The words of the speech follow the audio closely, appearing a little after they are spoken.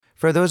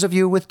For those of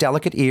you with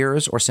delicate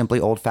ears or simply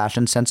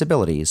old-fashioned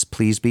sensibilities,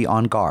 please be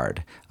on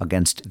guard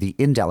against the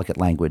indelicate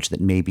language that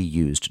may be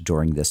used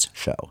during this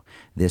show.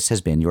 This has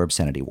been your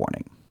obscenity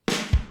warning.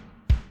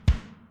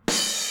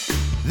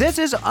 This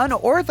is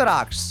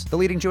Unorthodox, the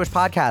leading Jewish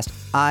podcast.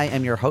 I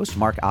am your host,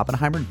 Mark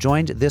Oppenheimer,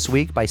 joined this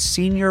week by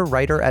senior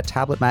writer at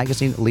Tablet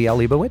Magazine, Liel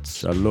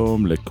Leibovitz.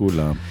 Shalom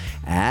lekulam.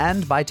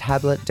 And by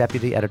Tablet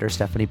deputy editor,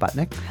 Stephanie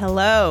Butnick.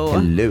 Hello.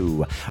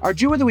 Hello. Our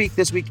Jew of the Week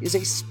this week is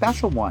a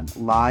special one,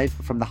 live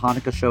from the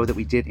Hanukkah show that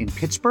we did in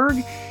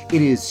Pittsburgh.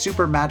 It is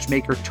super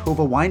matchmaker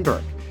Tova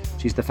Weinberg.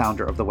 She's the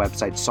founder of the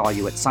website Saw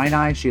You at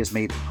Sinai. She has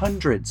made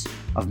hundreds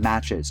of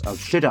matches of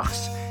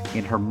shidduchs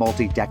in her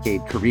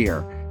multi-decade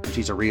career. And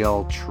she's a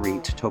real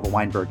treat. Tova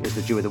Weinberg is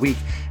the Jew of the Week.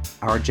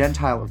 Our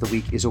Gentile of the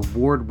Week is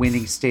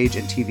award-winning stage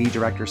and TV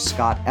director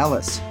Scott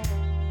Ellis.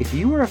 If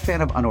you are a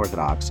fan of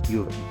Unorthodox,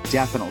 you have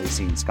definitely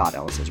seen Scott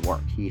Ellis's work.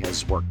 He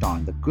has worked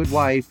on The Good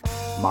Wife,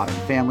 Modern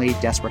Family,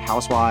 Desperate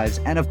Housewives,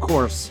 and of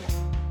course,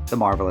 The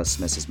Marvelous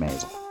Mrs.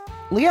 Maisel.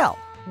 Liel,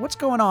 what's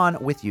going on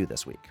with you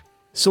this week?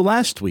 So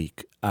last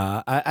week,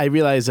 I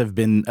realized I've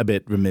been a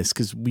bit remiss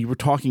because we were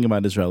talking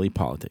about Israeli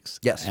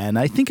politics. Yes. And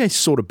I think I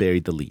sort of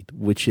buried the lead,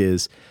 which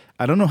is,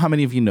 I don't know how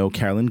many of you know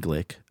Carolyn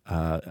Glick.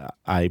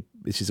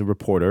 She's a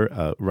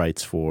reporter,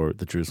 writes for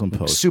the Jerusalem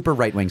Post. Super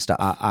right-wing stuff.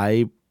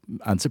 I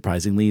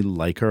unsurprisingly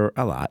like her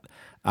a lot.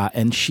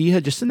 And she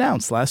had just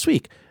announced last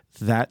week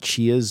that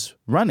she is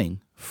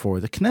running for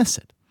the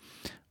Knesset,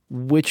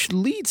 which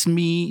leads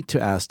me to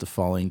ask the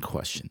following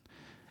question.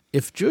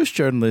 If Jewish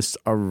journalists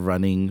are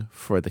running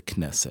for the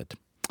Knesset,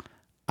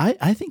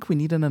 I think we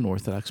need an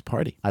unorthodox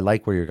party. I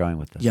like where you're going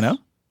with this. You know?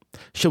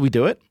 Shall we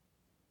do it?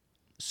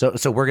 So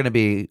we're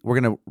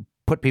gonna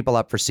put people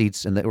up for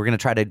seats, and we're gonna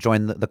try to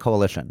join the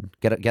coalition.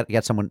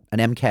 Get someone, an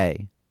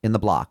MK in the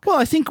block. Well,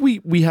 I think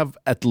we have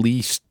at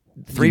least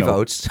three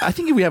votes. I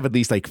think we have at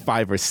least like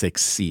 5 or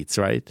 6 seats,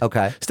 right?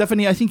 Okay.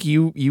 Stephanie, I think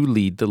you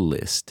lead the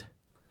list.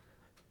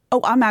 Oh,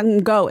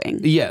 I'm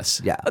going.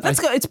 Yes. Yeah. Let's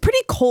go. It's pretty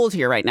cold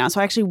here right now,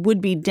 so I actually would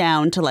be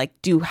down to like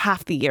do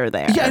half the year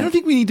there. Yeah, I don't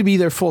think we need to be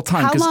there full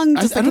time. How long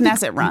does the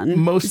Knesset run?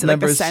 Most Is it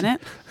members, like the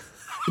Senate?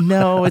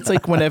 No, it's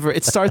like whenever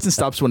it starts and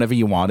stops whenever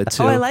you want it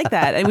to. Oh, I like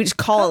that. And we just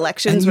call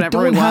elections and whenever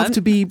you we don't want. have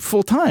to be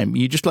full time.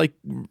 You just like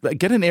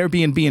get an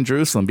Airbnb in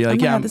Jerusalem. Be like,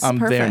 my yeah, God, this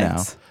I'm is there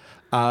perfect.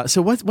 now.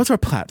 So what's our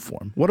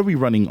platform? What are we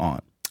running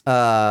on?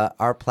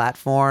 Our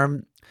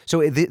platform.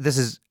 So this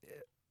is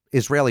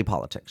Israeli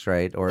politics,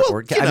 right? Or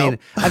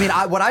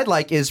what I'd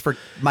like is for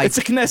my. It's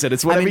a Knesset.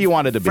 It's whatever you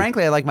want it to be.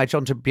 Frankly, I like my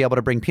children to be able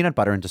to bring peanut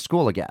butter into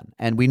school again.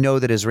 And we know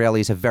that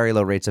Israelis have very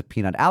low rates of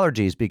peanut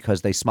allergies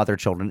because they smother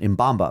children in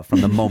bamba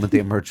from the moment they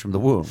emerge from the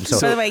womb. So,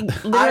 by the way,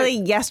 literally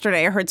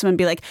yesterday, I heard someone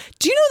be like,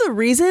 "Do you know the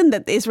reason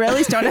that the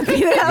Israelis don't have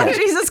peanut allergies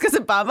is because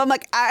of bamba?" I'm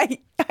like,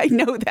 I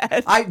know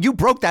that. You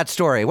broke that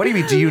story. What do you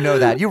mean? Do you know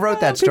that? You wrote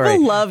that story.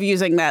 People love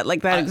using that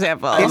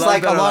example. It's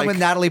like along with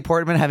Natalie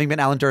Portman having been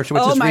Alan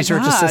Dershowitz's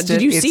research assistant.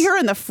 Did you see her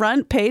in the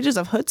front pages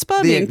of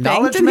Chutzpah the being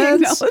thanked in the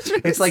acknowledgements?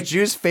 It's like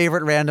Jews'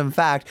 favorite random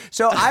fact.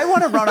 So I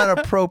want to run on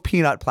a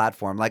pro-peanut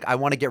platform. Like I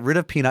want to get rid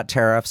of peanut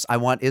tariffs. I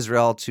want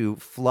Israel to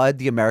flood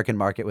the American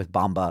market with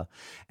bamba.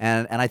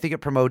 And I think it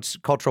promotes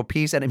cultural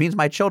peace, and it means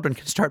my children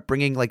can start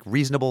bringing like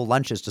reasonable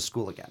lunches to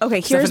school again.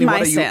 Okay, here's Stephanie,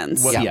 my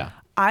sense.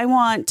 I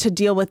want to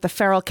deal with the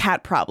feral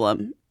cat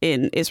problem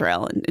in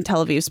Israel, in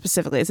Tel Aviv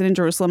specifically. Is it in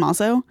Jerusalem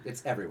also?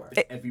 It's everywhere.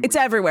 It's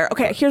everywhere.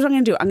 Okay, here's what I'm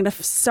going to do. I'm going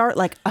to start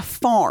like a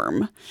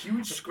farm.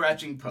 Huge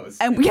scratching posts.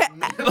 And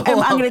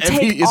I'm going to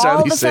take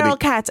all the feral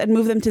cats and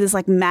move them to this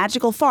like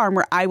magical farm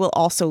where I will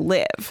also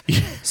live.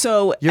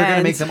 So you're going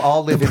to make them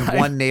all live in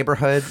one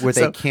neighborhood where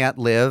they can't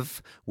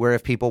live, where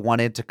if people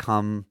wanted to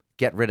come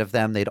get rid of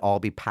them, they'd all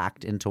be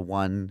packed into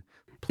one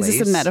place. Is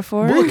this a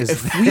metaphor?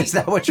 Is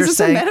that what you're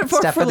saying? Is this a metaphor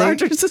Stephanie? for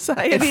larger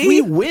society? If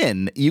we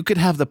win, you could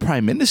have the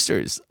prime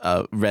minister's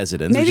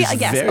residence. Maybe, which is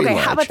yes. very Okay,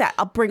 large. how about that?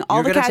 I'll bring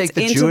all the cats into You're going to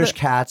take the Jewish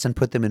cats and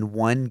put them in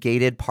one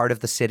gated part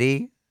of the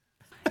city?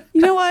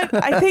 You know what?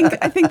 I think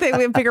that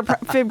we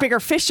have bigger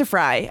fish to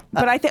fry.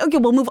 But I think, okay,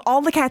 we'll move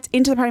all the cats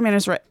into the prime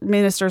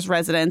minister's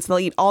residence. They'll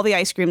eat all the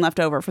ice cream left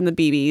over from the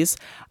BBs,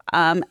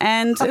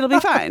 and it'll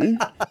be fine.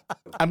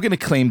 I'm going to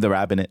claim the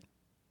rabbinate.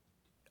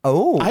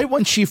 Oh. I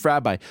want chief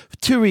rabbi for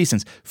 2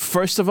 reasons.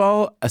 First of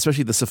all,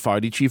 especially the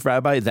Sephardi chief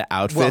rabbi, the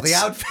outfits. Well, the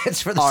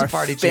outfits for the are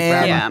Sephardi chief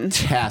rabbi.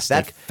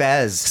 Fantastic. That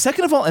fez.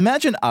 Second of all,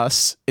 imagine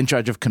us in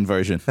charge of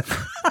conversion.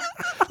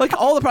 Like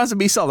all the problems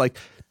we solve. Like,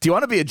 do you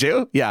want to be a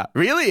Jew? Yeah.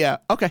 Really? Yeah.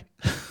 Okay.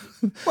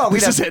 Well,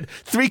 this is it.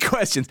 3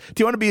 questions.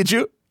 Do you want to be a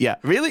Jew? Yeah.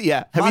 Really?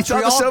 Yeah. Have you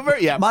thought this over?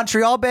 Yeah.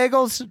 Montreal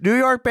bagels, New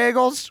York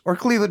bagels, or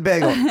Cleveland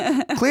bagel?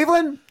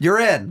 Cleveland, you're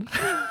in.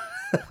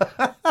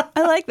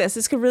 I like this.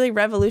 This could really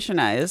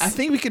revolutionize. I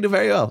think we could do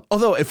very well.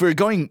 Although, if we're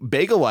going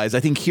bagel-wise, I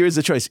think here's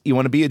the choice. You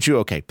want to be a Jew?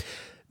 Okay.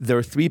 There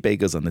are 3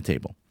 bagels on the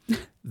table.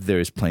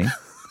 There's plain,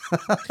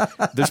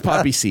 there's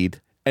poppy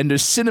seed, and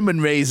there's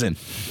cinnamon raisin.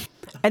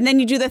 And then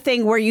you do the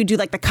thing where you do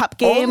like the cup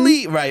game.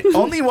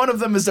 Only one of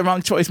them is the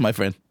wrong choice, my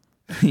friend.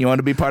 You want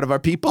to be part of our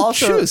people?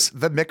 Also, Choose.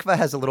 the mikveh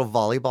has a little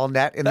volleyball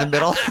net in the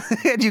middle,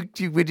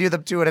 and we do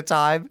them two at a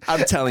time.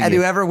 I'm telling and you.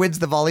 whoever wins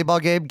the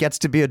volleyball game gets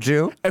to be a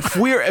Jew. If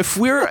we're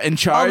in All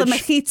charge, the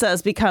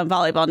mechitzas become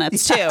volleyball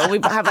nets too. We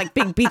have like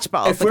big beach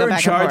balls. if that go we're in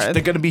back charge, and they're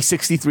forth. going to be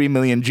 63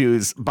 million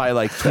Jews by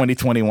like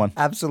 2021.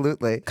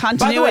 Absolutely.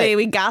 Continuity. By the way,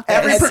 we got this.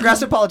 Every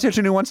progressive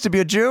politician who wants to be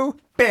a Jew,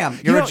 bam,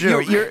 you're a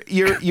Jew.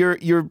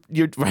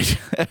 You're right.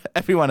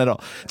 Everyone at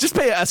all. Just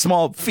pay a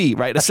small fee,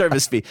 right? A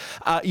service fee.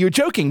 You're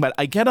joking, but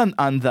I get on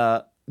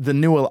the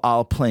new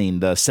Al plane,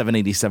 the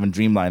 787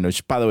 Dreamliner,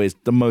 which, by the way, is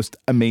the most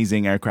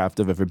amazing aircraft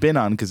I've ever been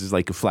on because it's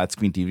like a flat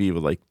screen TV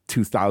with like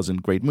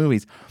 2,000 great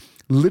movies.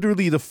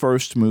 Literally, the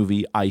first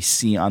movie I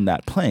see on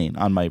that plane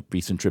on my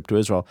recent trip to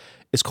Israel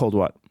is called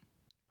what?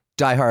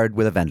 Die Hard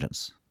with a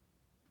Vengeance.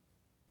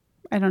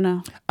 I don't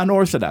know.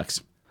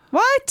 Unorthodox.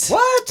 What?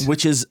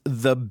 Which is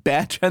the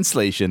bad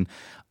translation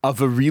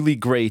of a really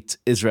great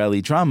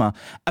Israeli drama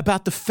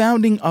about the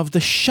founding of the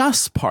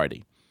Shas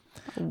Party.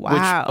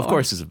 Wow. Which, of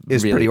course, is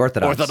really pretty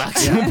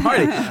orthodox.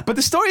 party. But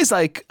the story is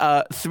like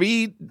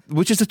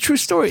which is a true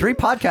story. Three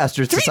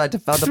podcasters decide to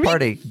found the Three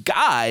party.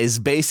 guys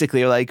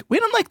basically are like, we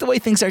don't like the way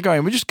things are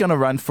going. We're just going to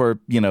run for,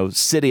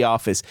 city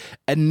office.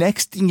 And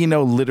next thing you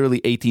know, literally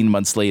 18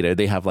 months later,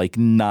 they have like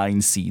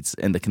 9 seats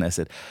in the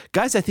Knesset.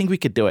 Guys, I think we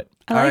could do it.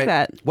 I All like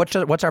right.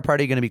 that. What's our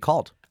party going to be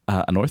called?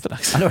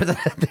 Unorthodox.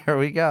 There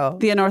we go.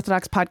 The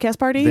Unorthodox Podcast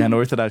Party? The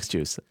Unorthodox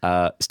Jews.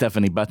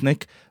 Stephanie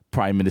Butnick,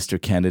 Prime Minister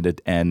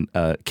candidate and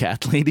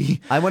cat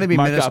lady. I want to be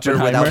Mark minister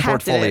Oppenheimer, without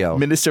portfolio.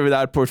 Minister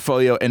without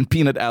portfolio and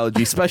peanut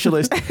allergy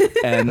specialist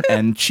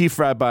and Chief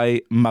Rabbi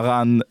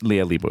Maran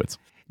Leah Leibowitz.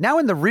 Now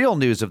in the real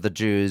news of the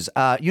Jews,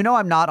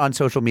 I'm not on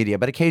social media,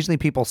 but occasionally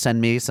people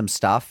send me some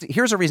stuff.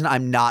 Here's a reason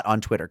I'm not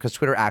on Twitter, because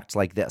Twitter acts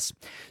like this.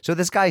 So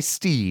this guy,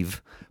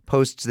 Steve,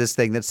 posts this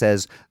thing that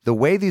says, the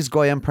way these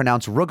Goyim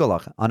pronounce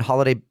Rugelach on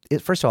holiday...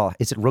 First of all,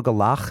 is it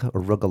Rugelach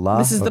or Rugelah?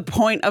 This is the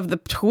point of the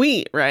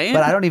tweet, right?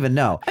 But I don't even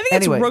know. I think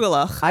it's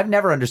Rugelach. I've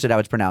never understood how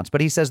it's pronounced,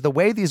 but he says the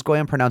way these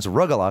Goyim pronounce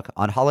Rugelach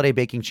on Holiday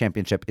Baking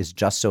Championship is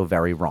just so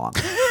very wrong.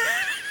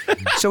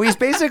 So he's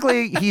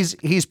basically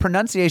he's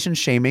pronunciation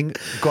shaming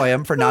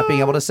Goyim for not being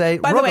able to say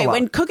By the way, Rugelach.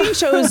 when cooking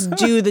shows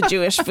do the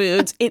Jewish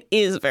foods, it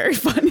is very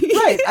funny.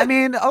 Right. I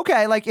mean,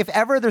 okay, like if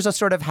ever there's a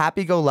sort of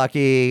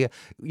happy-go-lucky,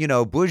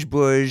 bush,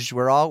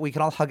 we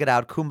can all hug it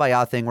out,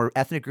 kumbaya thing where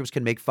ethnic groups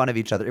can make fun of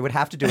each other, it would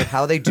have to do with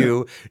how they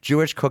do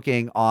Jewish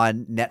cooking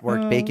on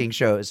network baking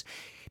shows.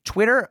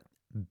 Twitter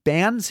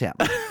bans him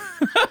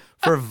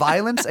for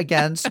violence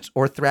against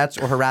or threats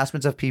or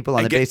harassments of people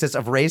on the basis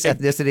of race,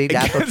 ethnicity,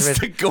 national against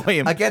the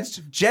Goyim.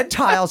 against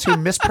Gentiles who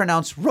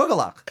mispronounce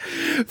Rugelach.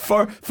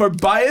 For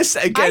bias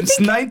against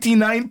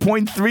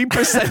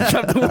 99.3%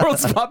 of the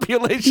world's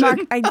population. Mark,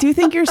 I do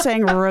think you're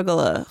saying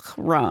Rugelach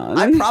wrong.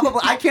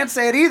 I can't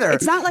say it either.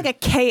 It's not like a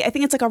K. I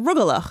think it's like a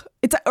Rugelach.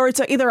 It's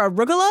either a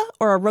Rugula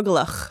or a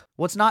Rugelach.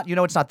 Well, it's not.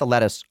 It's not the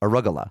lettuce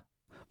arugula.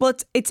 Well,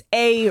 it's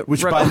a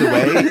Which, by the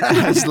way,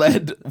 has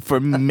led for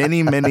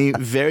many, many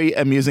very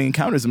amusing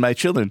encounters with my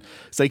children.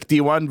 It's like, do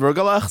you want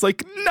rugelach? It's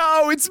like,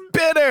 no, it's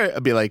bitter.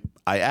 I'd be like,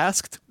 I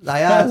asked.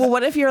 Well,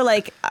 what if you're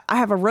like, I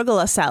have a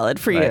Rugula salad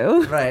for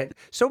you? Right.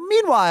 So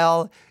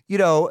meanwhile,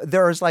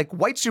 there's like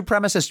white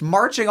supremacists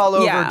marching all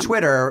over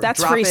Twitter.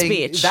 That's free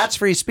speech. That's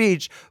free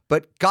speech.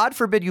 But God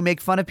forbid you make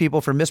fun of people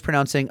for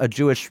mispronouncing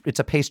it's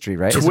a pastry,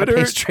 right? Twitter,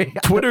 It's a pastry.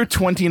 Twitter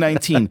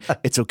 2019.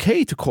 It's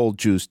okay to call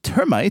Jews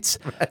termites.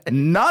 Right.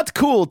 Not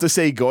cool to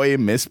say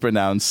Goyim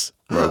mispronounce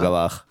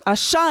rugelach.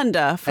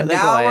 Ashanda for And the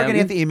now Goyim. we're going to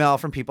get the email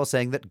from people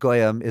saying that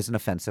Goyim is an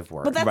offensive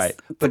word. But that's Right.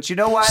 But you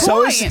know what?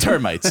 So is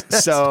termites.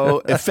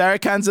 So if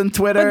Farrakhan's on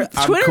Twitter, But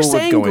I'm Twitter's cool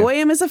saying with Goyim.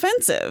 Goyim is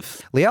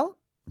offensive. Liel,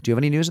 do you have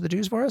any news of the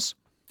Jews for us?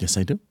 Yes,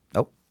 I do.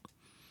 Oh.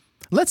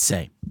 Let's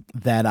say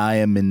that I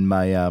am in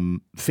my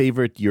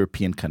favorite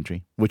European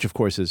country, which of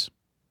course is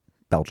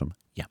Belgium.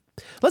 Yeah.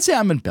 Let's say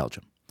I'm in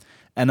Belgium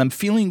and I'm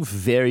feeling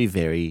very,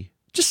 very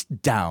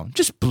just down,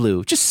 just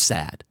blue, just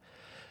sad.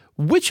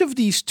 Which of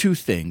these two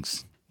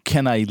things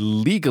can I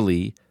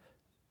legally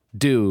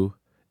do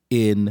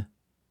in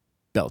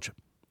Belgium?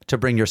 To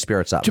bring your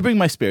spirits up. To bring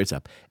my spirits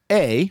up.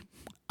 A,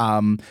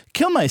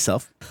 kill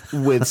myself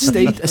with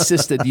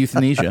state-assisted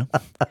euthanasia.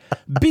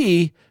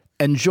 B,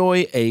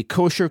 enjoy a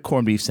kosher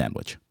corned beef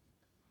sandwich.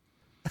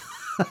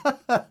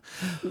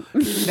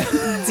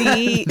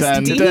 D.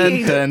 Dun, D.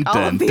 dun, dun, all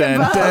dun, of the dun,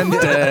 above.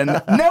 dun,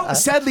 dun. No,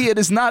 sadly, it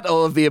is not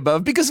all of the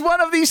above because one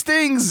of these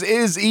things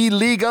is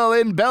illegal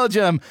in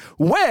Belgium,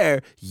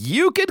 where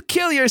you could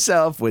kill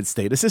yourself with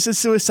state-assisted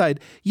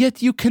suicide,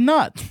 yet you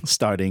cannot,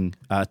 starting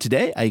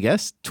today, I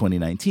guess,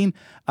 2019,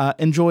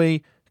 enjoy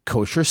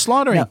kosher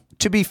slaughtering. Now,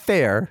 to be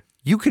fair,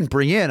 you can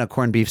bring in a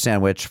corned beef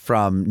sandwich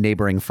from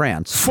neighboring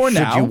France. For should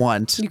now. you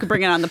want. You could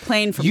bring it on the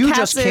plane from You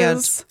Katz's. just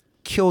can't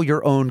kill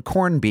your own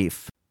corned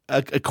beef.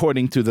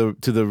 According to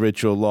the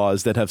ritual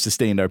laws that have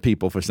sustained our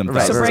people for some Right.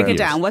 thousands So of break it years.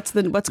 down.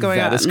 What's going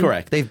on? That is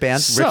correct. They've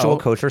banned ritual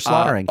kosher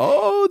slaughtering.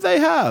 They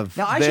have.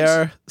 Now,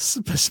 They're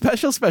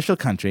special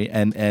country.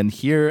 And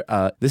here,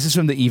 this is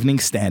from the Evening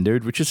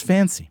Standard, which is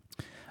fancy.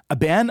 A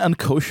ban on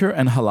kosher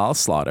and halal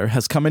slaughter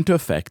has come into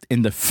effect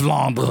in the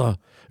Flandre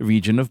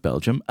region of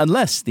Belgium,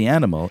 unless the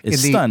animal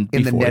is stunned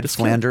in the before Ned it is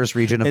Flanders killed.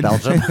 region of In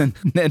Belgium.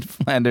 Ned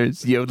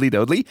Flanders, yodely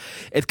dodely.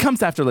 It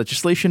comes after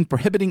legislation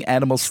prohibiting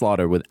animal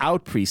slaughter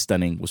without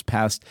pre-stunning was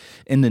passed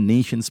in the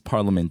nation's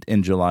parliament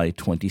in July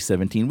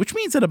 2017, which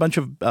means that a bunch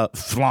of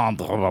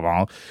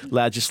Flandre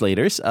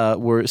legislators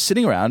were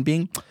sitting around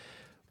being,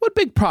 what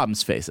big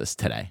problems face us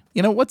today?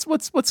 You know, what's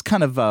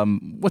kind of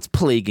what's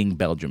plaguing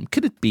Belgium?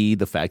 Could it be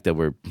the fact that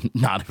we're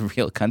not a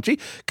real country?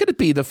 Could it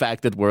be the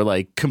fact that we're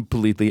like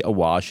completely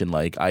awash in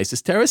like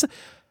ISIS terrorists?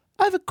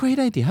 I have a great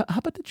idea. How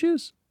about the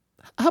Jews?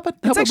 How about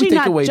we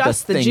take away the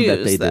thing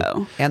that they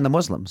do? And the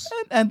Muslims.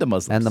 And the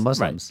Muslims. And the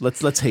Muslims.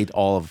 Right. Let's hate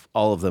all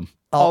of them.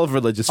 All of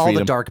religious freedom. All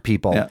the dark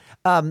people.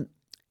 Yeah.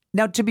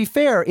 Now, to be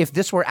fair, if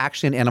this were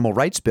actually an animal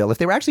rights bill, if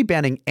they were actually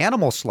banning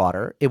animal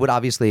slaughter, it would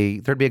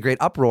obviously, there'd be a great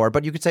uproar.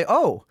 But you could say,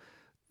 oh,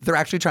 they're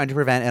actually trying to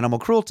prevent animal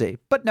cruelty.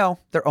 But no,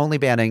 they're only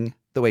banning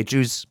the way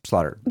Jews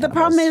slaughter The animals.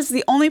 problem is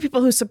the only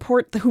people who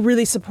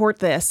really support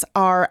this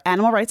are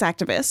animal rights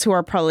activists who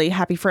are probably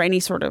happy for any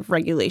sort of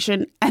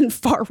regulation and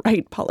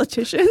far-right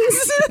politicians.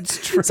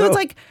 It's true. So it's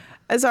like,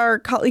 as our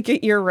colleague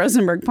Yair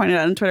Rosenberg pointed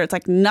out on Twitter, it's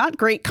like not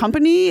great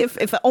company if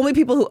the only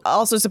people who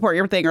also support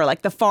your thing are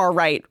like the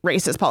far-right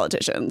racist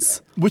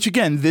politicians. Which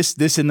again, this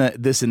in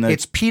the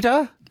It's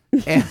PETA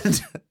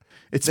and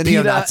it's the PETA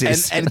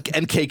neo-Nazis. and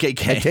KKK.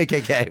 And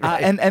KKK,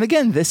 right. And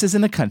again, this is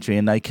in a country,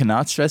 and I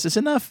cannot stress this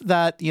enough,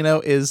 that, you know,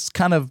 is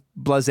kind of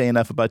blasé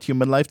enough about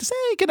human life to say,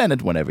 hey, you can end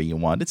it whenever you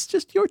want. It's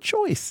just your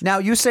choice. Now,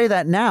 you say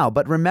that now,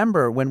 but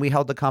remember when we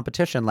held the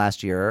competition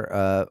last year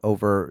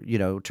over,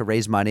 to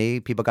raise money,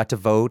 people got to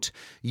vote.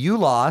 You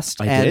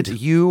lost, I did.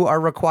 You are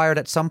required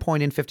at some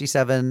point in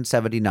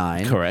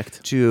 57-79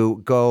 Correct. to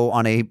go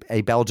on a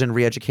Belgian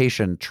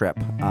re-education trip,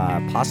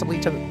 possibly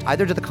to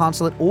either to the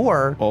consulate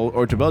or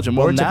to Belgium.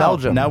 Or Well, to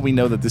Belgium. Now we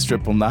know that this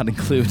trip will not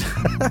include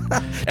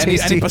any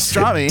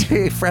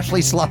pastrami.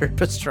 freshly slaughtered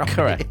pastrami.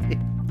 Correct.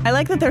 I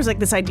like that there's like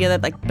this idea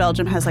that like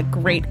Belgium has like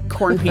great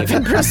corned beef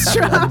and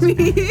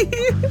pastrami.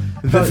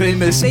 The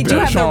famous They do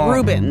have the Bergeron.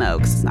 Reuben though,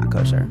 because it's not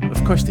kosher.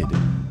 Of course they do.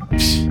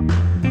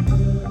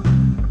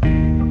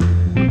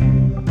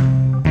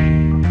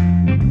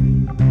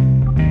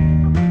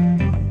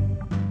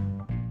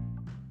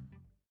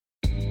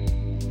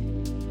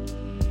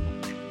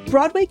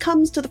 Broadway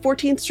comes to the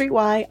 14th Street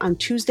Y on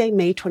Tuesday,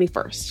 May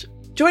 21st.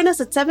 Join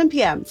us at 7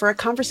 p.m. for a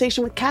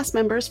conversation with cast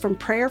members from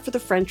Prayer for the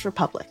French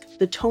Republic,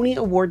 the Tony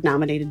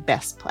Award-nominated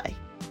Best Play.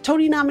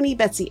 Tony nominee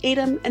Betsy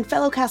Adam and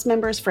fellow cast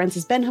members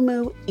Frances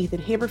Benhamou,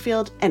 Ethan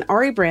Haberfield, and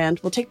Ari Brand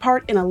will take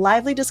part in a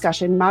lively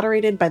discussion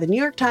moderated by the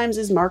New York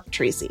Times' Mark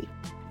Tracy.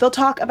 They'll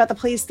talk about the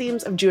play's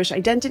themes of Jewish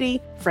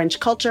identity, French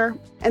culture,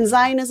 and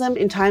Zionism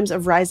in times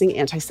of rising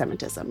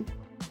anti-Semitism.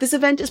 This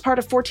event is part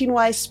of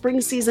 14Y's spring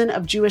season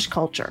of Jewish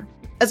culture.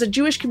 As a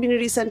Jewish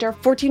community center,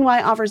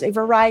 14Y offers a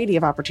variety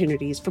of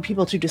opportunities for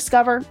people to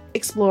discover,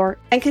 explore,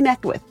 and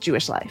connect with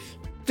Jewish life.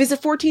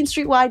 Visit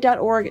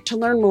 14streety.org to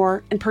learn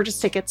more and purchase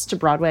tickets to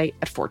Broadway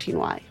at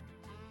 14Y.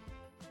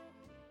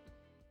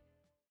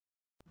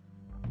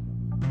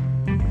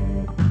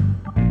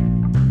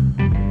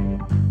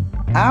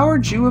 Our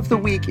Jew of the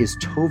Week is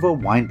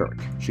Tova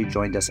Weinberg. She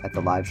joined us at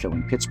the live show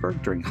in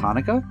Pittsburgh during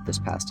Hanukkah this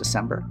past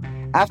December.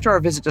 After our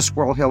visit to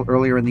Squirrel Hill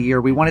earlier in the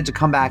year, we wanted to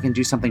come back and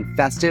do something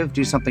festive,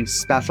 do something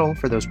special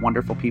for those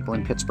wonderful people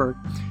in Pittsburgh.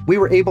 We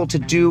were able to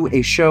do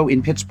a show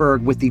in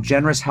Pittsburgh with the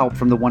generous help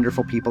from the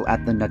wonderful people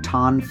at the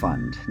Natan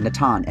Fund.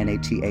 Natan,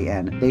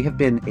 N-A-T-A-N. They have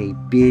been a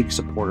big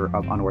supporter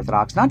of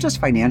Unorthodox, not just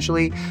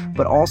financially,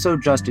 but also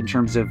just in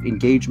terms of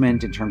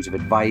engagement, in terms of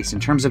advice, in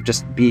terms of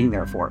just being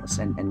there for us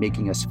and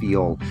making us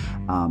feel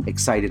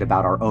excited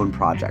about our own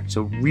project.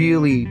 So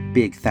really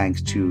big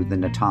thanks to the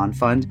Natan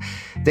Fund.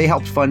 They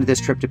helped fund this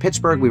trip to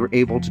Pittsburgh. We were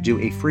able to do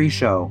a free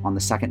show on the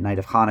second night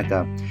of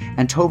Hanukkah,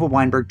 and Tova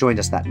Weinberg joined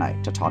us that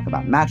night to talk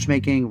about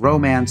matchmaking,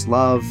 romance,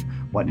 love,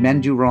 what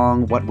men do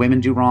wrong, what women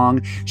do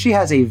wrong. She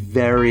has a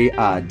very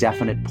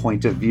definite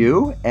point of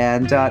view,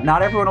 and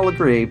not everyone will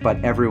agree,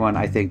 but everyone,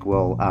 I think,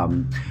 will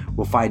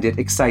find it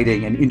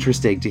exciting and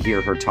interesting to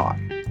hear her talk.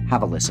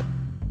 Have a listen.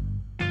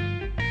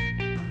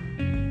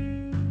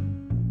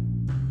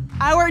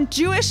 Our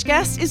Jewish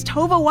guest is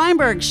Tova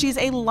Weinberg. She's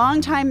a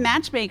longtime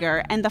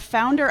matchmaker and the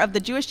founder of the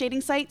Jewish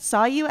dating site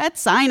Saw You at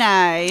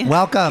Sinai.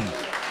 Welcome.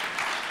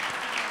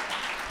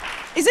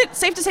 Is it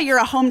safe to say you're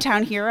a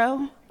hometown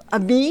hero?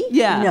 Me?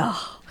 Yeah. No.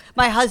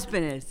 My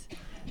husband is.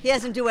 He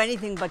doesn't do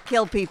anything but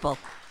kill people.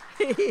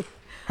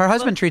 Her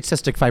husband treats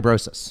cystic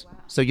fibrosis,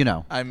 so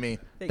I'm me.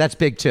 that's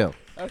big too.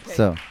 Okay.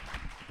 So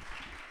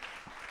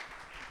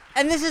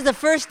And this is the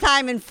first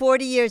time in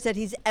 40 years that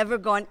he's ever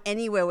gone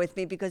anywhere with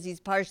me because he's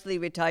partially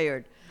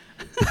retired.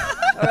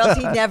 Or else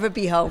he'd never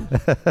be home.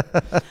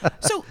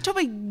 So,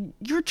 Tova,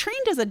 you're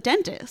trained as a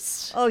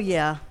dentist. Oh,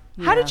 yeah.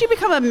 How did you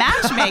become a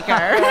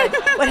matchmaker?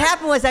 What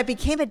happened was I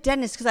became a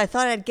dentist because I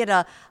thought I'd get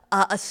a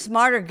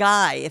smarter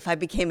guy if I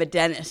became a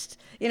dentist.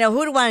 Who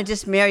would want to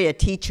just marry a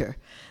teacher?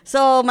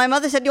 So my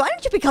mother said, why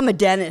don't you become a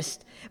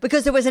dentist?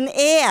 Because there was an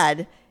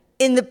ad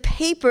in the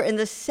paper in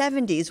the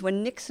 70s,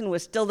 when Nixon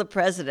was still the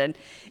president,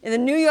 in the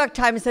New York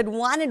Times said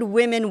wanted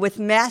women with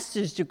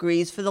master's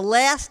degrees for the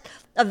last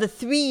of the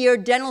 3-year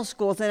dental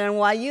schools at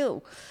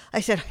NYU.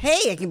 I said,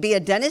 hey, I can be a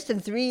dentist in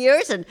 3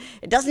 years, and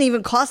it doesn't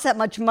even cost that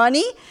much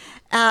money.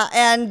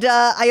 And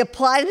I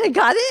applied and I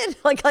got in.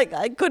 Like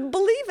I couldn't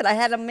believe it. I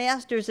had a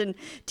master's in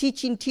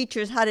teaching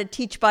teachers how to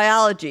teach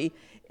biology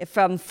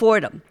from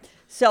Fordham.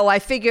 So I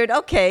figured,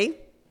 okay,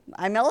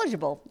 I'm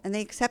eligible. And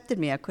they accepted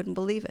me. I couldn't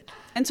believe it.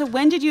 And so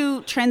when did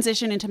you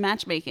transition into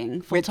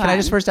matchmaking full Wait, time? can I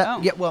just first? Oh.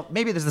 Yeah, well,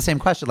 maybe this is the same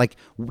question. Like,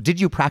 did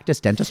you practice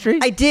dentistry?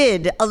 I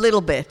did a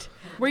little bit.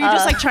 Were you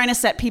just like trying to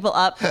set people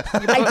up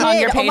I on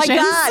your did. Oh my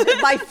patients?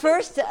 God! My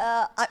first,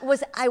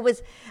 I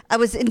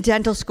was in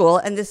dental school,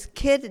 and this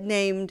kid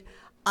named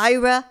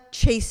Ira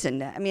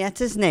Chasen, I mean that's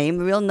his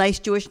name, a real nice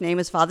Jewish name.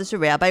 His father's a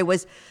rabbi.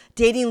 Was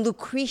dating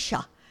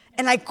Lucretia,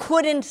 and I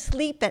couldn't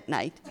sleep at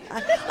night.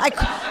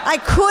 I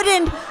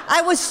couldn't.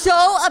 I was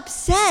so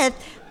upset,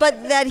 but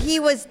that he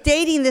was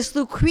dating this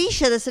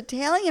Lucretia, this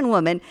Italian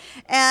woman,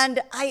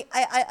 and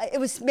it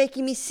was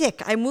making me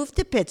sick. I moved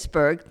to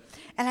Pittsburgh.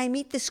 And I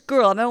meet this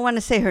girl. I don't want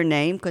to say her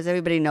name because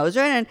everybody knows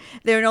her. And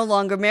they're no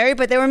longer married,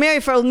 but they were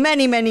married for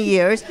many, many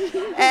years.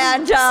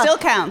 And Still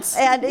counts.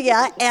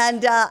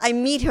 And I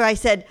meet her. I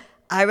said,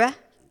 Ira,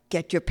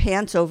 get your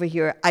pants over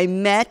here. I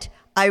met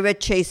Ira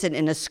Chasen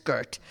in a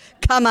skirt.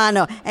 Come on.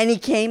 And he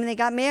came and they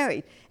got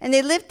married. And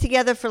they lived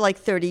together for like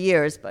 30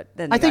 years, but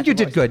then I think you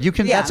did good. You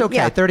can. That's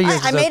okay. 30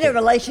 years. I made a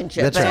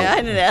relationship. That's but right. I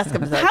didn't ask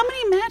him. How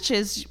many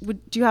matches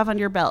do you have under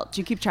your belt?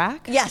 Do you keep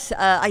track? Yes,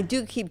 I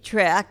do keep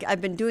track.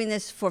 I've been doing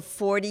this for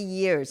 40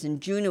 years. In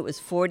June, it was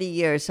 40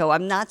 years, so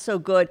I'm not so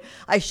good.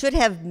 I should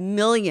have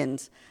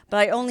millions, but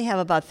I only have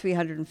about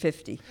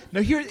 350.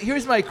 Now,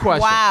 here's my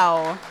question.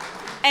 Wow.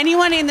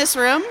 Anyone in this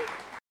room?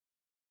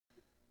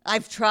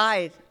 I've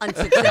tried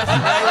unsuccessfully.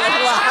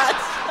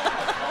 Lots.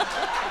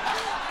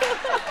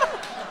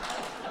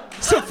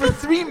 So for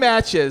 3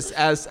 matches,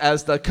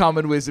 as the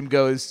common wisdom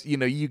goes,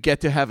 you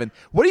get to heaven.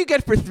 What do you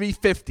get for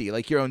 350?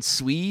 Like your own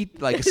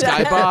suite, like a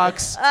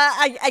skybox?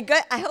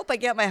 I hope I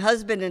get my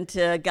husband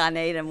into Gan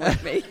Eden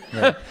with me.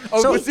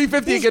 Oh, So for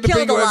 350, you He's get to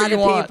killed bring a whoever lot you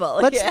of want. people.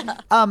 Let's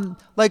Yeah.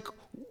 like,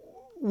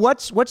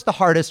 what's the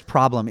hardest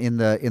problem in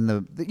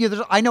the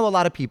I know a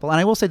lot of people, and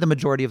I will say the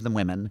majority of them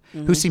women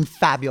who seem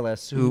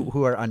fabulous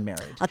who are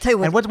unmarried. I'll tell you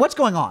what. And what's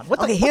going on?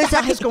 What the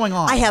heck is going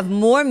on? I have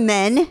more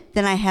men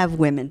than I have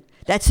women.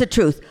 That's the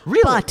truth.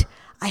 Really? But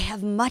I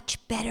have much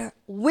better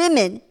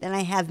women than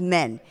I have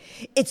men.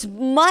 It's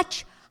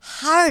much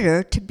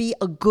harder to be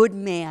a good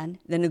man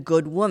than a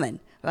good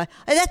woman. Right?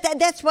 And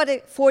that's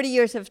what 40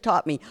 years have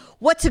taught me.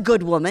 What's a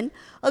good woman?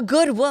 A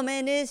good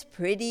woman is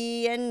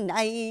pretty and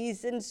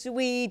nice and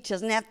sweet. She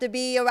doesn't have to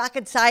be a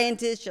rocket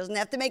scientist. She doesn't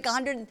have to make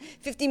 $150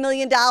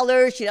 million.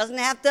 She doesn't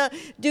have to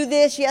do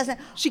this.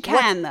 She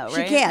can, though, She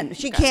right? can.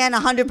 She can,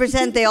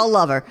 100%. They all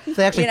love her.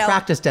 They actually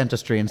practice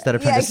dentistry instead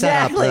of trying to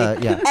set up.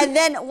 And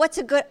then what's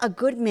a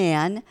good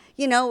man?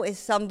 Is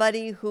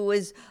somebody who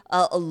is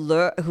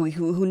alert,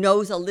 who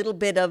knows a little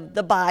bit of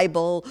the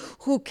Bible,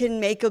 who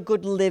can make a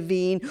good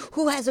living,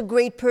 who has a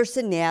great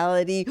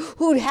personality,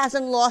 who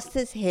hasn't lost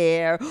his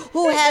hair,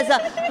 who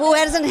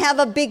doesn't have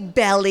a big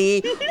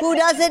belly, who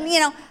doesn't,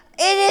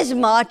 it is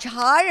much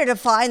harder to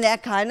find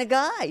that kind of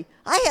guy.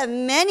 I have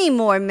many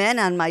more men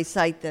on my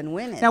site than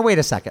women. Now wait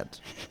a second.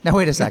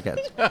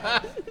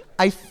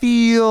 I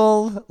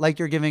feel like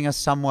you're giving a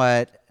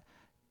somewhat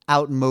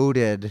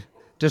outmoded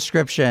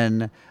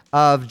description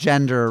of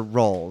gender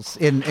roles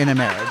in a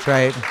marriage,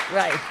 right?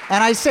 Right.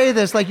 And I say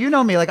this like, you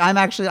know me, like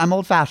I'm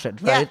old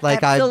fashioned, right? Yeah,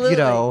 like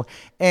absolutely.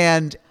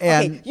 and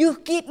Okay, you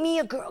get me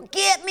a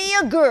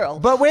girl.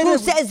 But wait who a-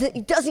 says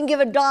it doesn't give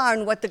a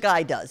darn what the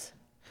guy does.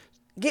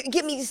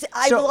 Get me.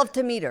 I'd So- love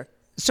to meet her.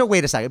 So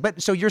wait a second.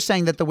 But so you're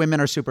saying that the women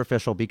are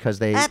superficial because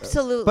they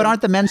Absolutely. But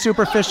aren't the men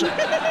superficial?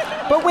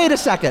 But wait a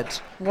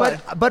second.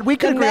 What? But we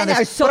could The agree on men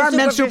this. are so but aren't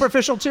men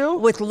superficial too?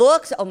 With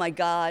looks, oh my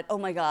God,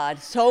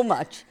 so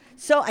much.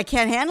 So I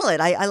can't handle it.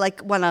 I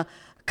want to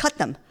cut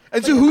them.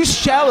 And so who's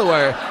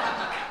shallower?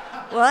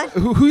 What?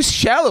 Who's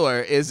shallower?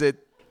 Is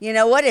it? You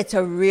know what? It's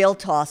a real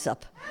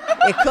toss-up.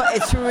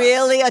 It's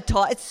really a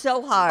toss. It's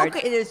so hard.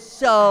 It is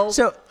so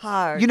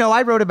hard.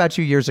 I wrote about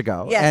you years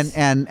ago, Yes.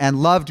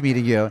 and loved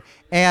meeting you,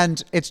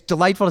 and it's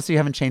delightful to see you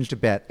haven't changed a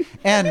bit.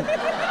 And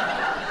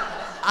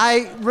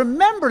I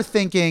remember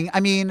thinking,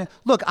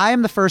 look, I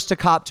am the first to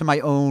cop to my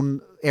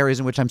own areas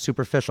in which I'm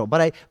superficial,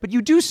 but you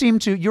do seem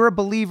to. You're a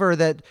believer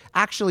that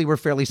actually we're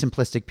fairly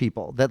simplistic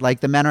people. That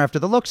like the men are after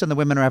the looks and the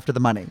women are after the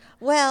money.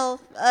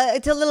 Well,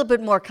 it's a little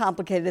bit more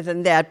complicated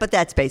than that, but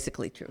that's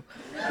basically true.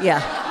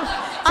 Yeah,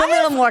 it's a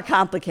little more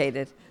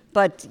complicated.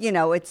 But,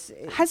 it's...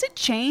 Has it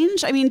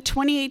changed?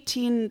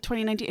 2018,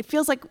 2019, it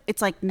feels like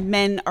it's like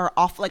men are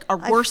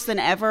worse than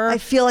ever. I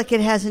feel like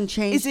it hasn't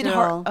changed Is it at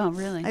hard? all. Oh,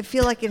 really? I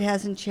feel like it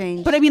hasn't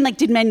changed. But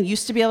did men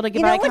used to be able to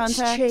give eye what's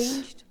contact?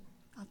 changed?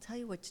 I'll tell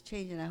you what's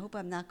changed, and I hope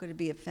I'm not going to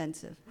be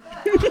offensive.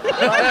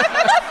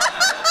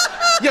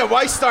 Yeah,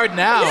 why start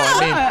now?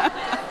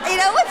 You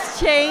know what's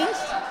changed?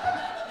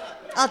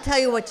 I'll tell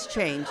you what's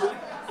changed.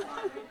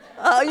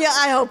 Oh, yeah,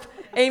 I hope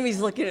Amy's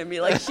looking at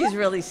me like she's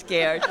really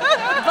scared.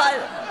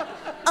 But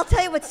I'll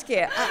tell you what's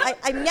scary.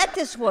 I met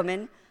this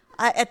woman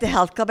at the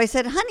health club. I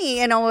said,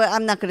 honey,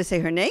 I'm not going to say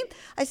her name.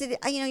 I said,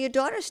 your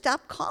daughter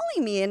stopped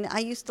calling me, and I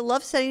used to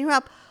love setting her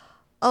up.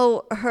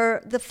 Oh,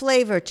 the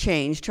flavor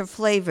changed. Her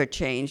flavor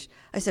changed.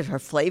 I said, her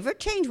flavor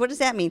changed? What does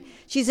that mean?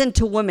 She's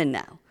into women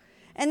now.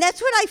 And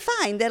that's what I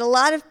find, that a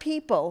lot of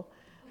people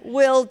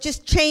will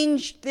just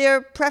change their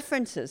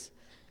preferences,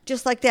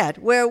 just like that,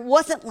 where it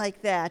wasn't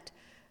like that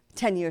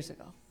 10 years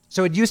ago.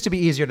 So it used to be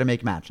easier to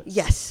make matches.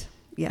 Yes.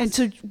 Yes. And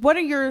so, what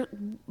are your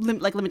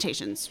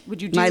limitations?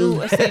 Would you do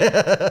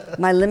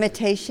my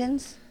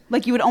limitations?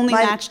 Like you would only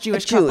match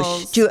Jewish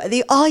couples?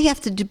 All you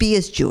have to be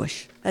is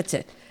Jewish. That's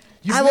it.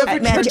 You've I won't never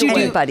match turned to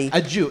anybody.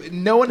 a Jew.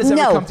 No one has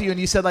ever No. come to you and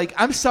you said, like,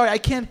 I'm sorry, I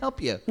can't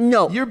help you.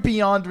 No. You're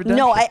beyond redemption.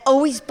 No, I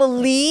always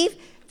believe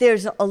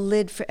there's a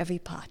lid for every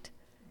pot.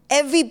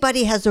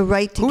 Everybody has a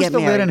right to Who's get the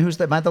married. lid and who's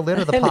the lid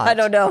or the pot? I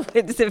don't know.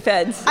 It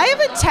depends. I have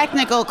a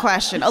technical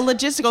question, a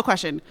logistical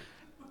question.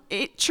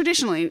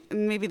 Traditionally,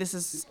 and maybe this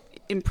is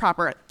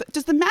improper,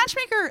 does the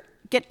matchmaker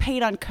get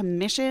paid on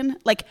commission?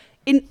 Like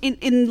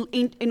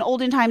in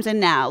olden times and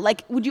now,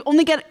 like would you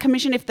only get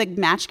commission if the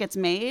match gets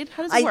made?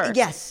 How does it work?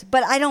 Yes,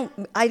 but I don't.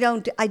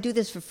 I do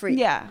this for free.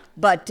 Yeah.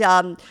 But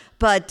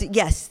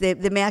yes,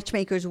 the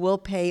matchmakers will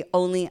pay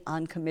only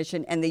on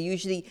commission, and they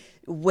usually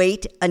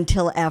wait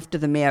until after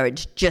the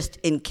marriage, just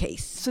in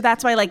case. So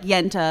that's why like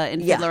Yenta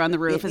and Fiddler on the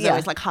Roof is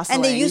always like hustling.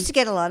 And they used to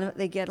get a lot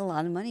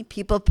of money.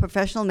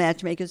 Professional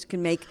matchmakers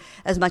can make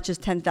as much as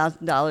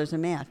 $10,000 a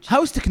match. How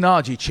has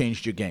technology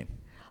changed your game?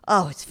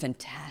 Oh, it's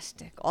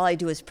fantastic. All I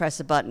do is press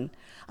a button.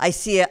 I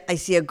see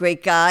a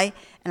great guy,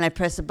 and I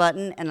press a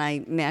button, and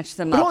I match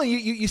them But up. only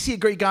you see a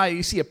great guy,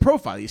 you see a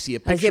profile, you see a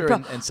picture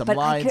and some but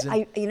lines.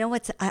 you know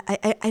what?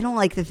 I don't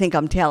like to think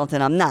I'm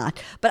talented. I'm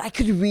not. But I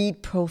could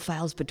read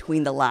profiles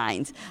between the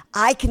lines.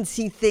 I can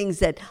see things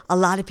that a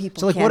lot of people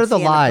So, like, can't what are the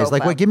see in a lies?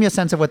 Like, profile. give me a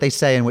sense of what they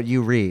say and what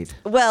you read.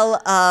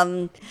 Well,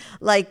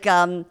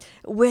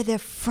 where they're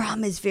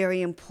from is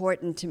very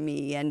important to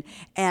me,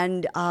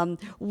 and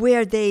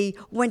where they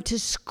went to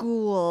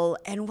school,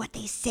 and what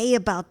they say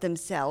about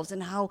themselves,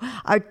 and how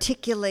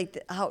articulate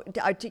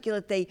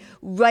they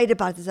write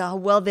about this, how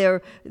well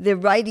their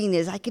writing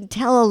is. I can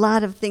tell a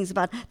lot of things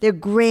about their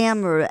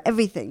grammar,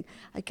 everything.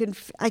 I can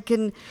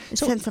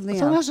sense something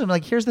So else. also,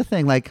 like, here's the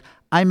thing, like,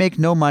 I make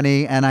no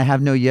money and I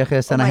have no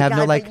yichus and I my have no,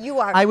 God, like, but you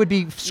are- I would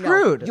be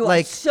screwed. No, you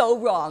like, are so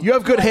wrong. You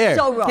have good hair.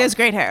 So wrong. He has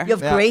great hair. You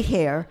have great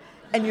hair,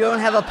 and you don't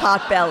have a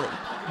pot belly.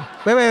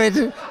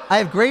 wait. I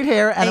have great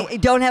hair and You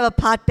don't have a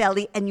pot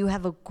belly, and you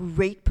have a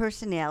great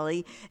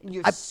personality,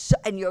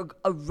 and you're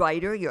a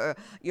writer. You're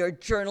a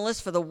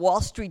journalist for the Wall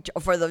Street,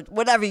 for the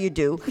whatever you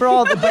do. for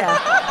all the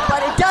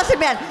But it doesn't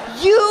matter.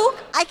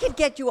 I could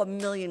get you 1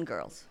 million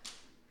girls,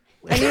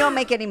 and you don't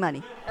make any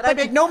money. and I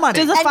make no money.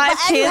 Does the And- 5 and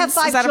kids, you have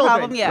 5 is that children. a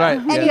problem? Yeah. Right.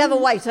 And Yeah. you have a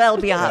wife, so that'll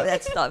be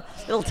that's tough.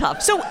 A little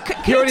tough. So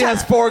He already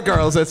has 4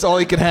 girls. That's all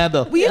he can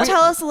handle. will you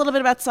tell us a little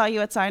bit about Saw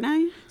You at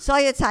Sinai?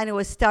 Sawyer China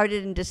was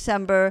started in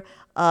December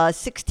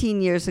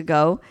 16 years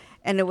ago,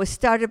 and it was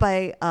started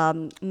by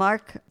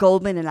Mark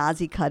Goldman and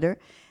Ozzy Cutter.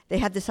 They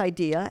had this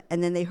idea,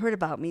 and then they heard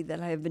about me that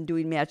I have been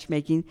doing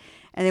matchmaking,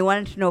 and they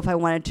wanted to know if I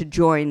wanted to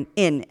join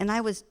in. And I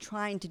was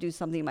trying to do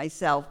something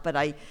myself, but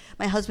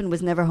my husband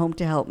was never home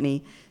to help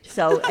me.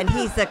 And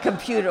he's a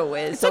computer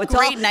whiz. It's a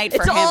great night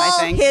for him, I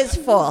think. It's all his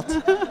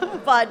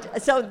fault.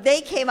 But so they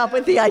came up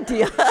with the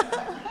idea.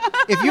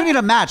 If you need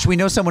a match, we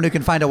know someone who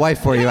can find a wife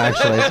for you,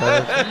 actually.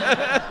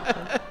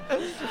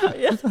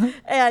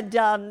 And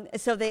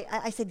so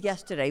I said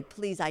yesterday,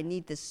 please, I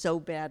need this so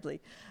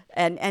badly.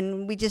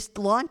 And we just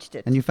launched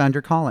it. And you found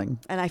your calling.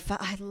 And I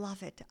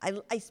love it.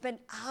 I spend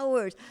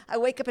hours. I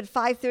wake up at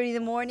 5:30 in the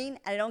morning.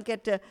 I don't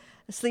get to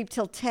sleep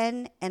till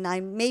 10. And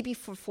maybe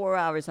for 4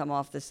 hours, I'm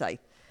off the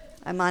site.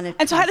 I'm on it.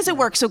 And so how does it constantly.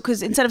 work? So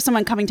because instead of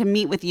someone coming to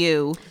meet with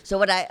you, So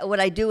what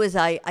I do is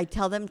I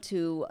tell them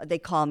they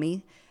call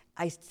me.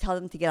 I tell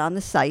them to get on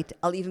the site.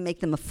 I'll even make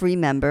them a free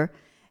member.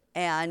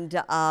 And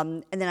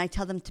then I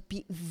tell them to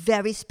be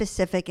very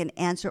specific and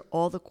answer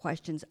all the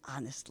questions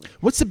honestly.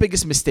 What's the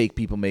biggest mistake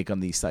people make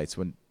on these sites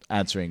when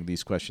answering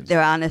these questions?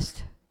 They're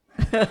honest.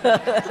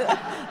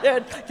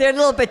 they're a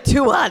little bit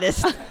too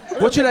honest.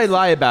 What should I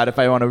lie about if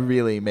I want to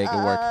really make it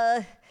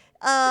work?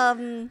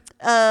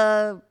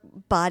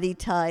 Body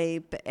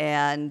type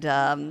and.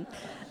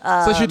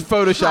 So I should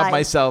Photoshop height.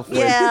 myself with-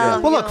 Yeah.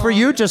 Well, look, for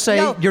you, just say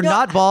you're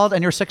not bald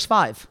and you're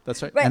 6'5".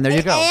 That's right. Right. And there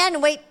you go.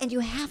 And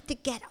you have to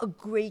get a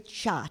great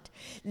shot.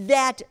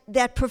 That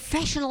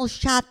professional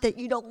shot that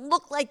you don't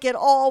look like at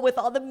all with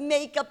all the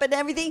makeup and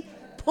everything.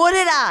 Put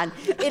it on.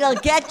 It'll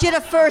get you to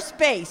first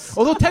base.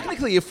 Although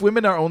technically, if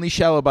women are only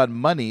shallow about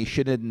money,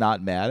 should it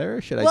not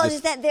matter? Should I Well, just...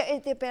 is that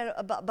they're better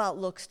about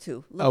looks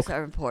too. Looks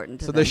are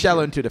important. To So them, they're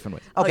shallow too. in 2 different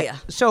ways. Okay. yeah.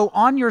 So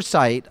on your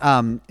site,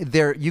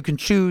 there you can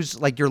choose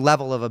like your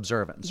level of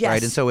observance, right?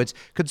 Yes. And so it's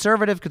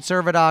conservative,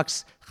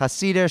 conservadox,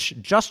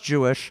 Hasidish, just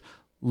Jewish,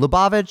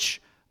 Lubavitch,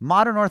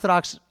 modern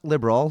Orthodox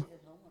liberal,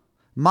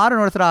 modern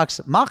Orthodox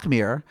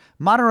Machmir,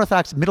 modern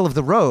Orthodox middle of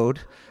the road,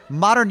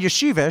 modern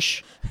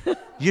Yeshivish,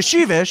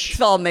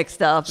 It's all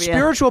mixed up. Yeah.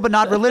 spiritual but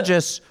not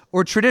religious,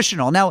 or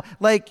traditional. Now,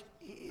 like,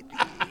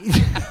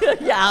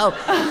 Yeah,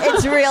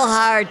 it's real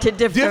hard to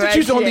differentiate. Do you have to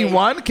choose only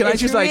one? Can I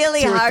choose like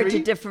really 2 or hard 3? to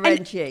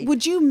differentiate.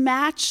 Would you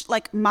match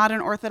like modern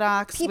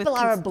Orthodox? People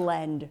with are a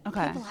blend.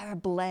 Okay. People are a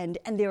blend,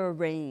 and they're a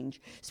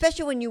range.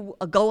 Especially when you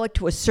go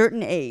to a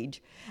certain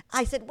age.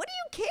 I said, what do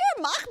you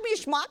care? Machmir,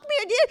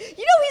 schmachmir.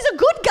 You know, he's a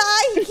good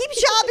guy. He keeps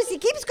Shabbos. He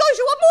keeps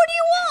kosher. What more do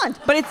you want?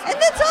 But it's-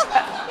 and that's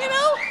all, you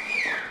know.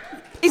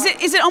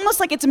 Is it almost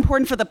like it's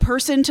important for the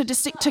person to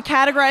to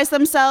categorize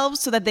themselves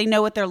so that they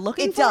know what they're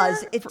looking It for?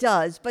 does. It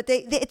does. But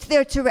it's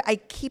there to. I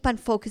keep on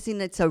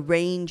focusing. It's a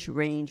range.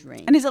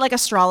 And is it like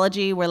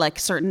astrology where like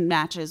certain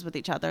matches with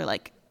each other,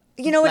 like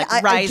You know what?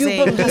 like I do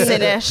rising, believe.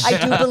 Hasidish? I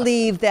do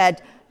believe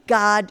that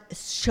God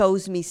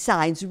shows me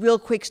signs. Real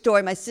quick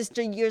story. My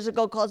sister years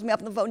ago calls me up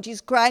on the phone. She's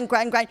crying.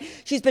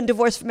 She's been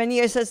divorced for many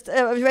years. Says,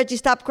 Reggie,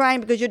 stop crying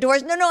because you're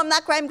divorced. No, I'm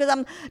not crying because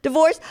I'm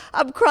divorced.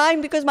 I'm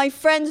crying because my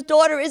friend's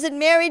daughter isn't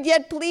married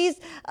yet. Please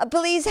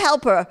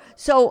help her.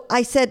 So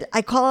I said,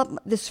 I call up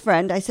this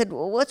friend. I said,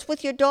 well, what's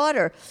with your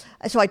daughter?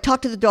 So I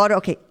talked to the daughter.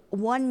 Okay.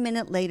 1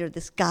 minute later,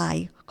 this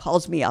guy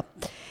calls me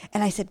up.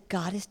 And I said,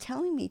 God is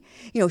telling me,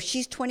 you know,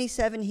 she's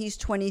 27, he's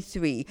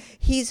 23.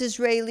 He's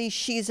Israeli,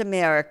 she's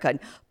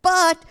American.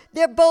 But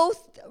they're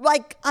both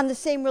like on the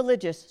same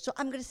religious. So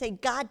I'm going to say,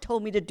 God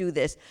told me to do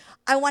this.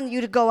 I want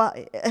you to go out.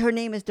 Her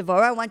name is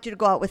Devorah. I want you to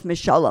go out with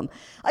Mishalom.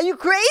 Are you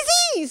crazy?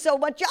 He's so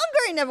much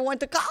younger. He never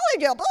went to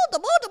college.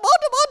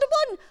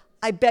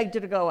 I begged her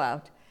to go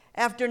out.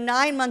 After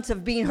 9 months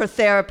of being her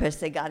therapist,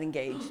 they got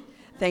engaged.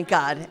 Thank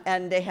God.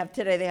 And they have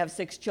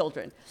 6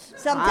 children.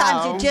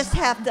 Sometimes Wow. you just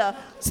have to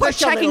So push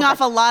checking a off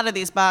a little lot of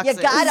these bit. boxes.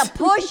 You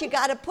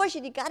gotta push,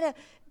 and you gotta,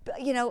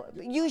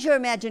 use your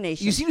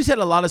imagination. You seem to set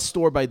a lot of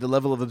store by the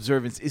level of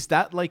observance. Is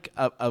that like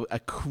a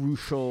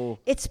crucial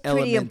It's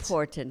pretty element?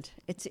 important.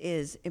 It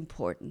is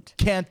important.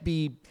 Can't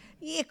be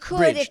It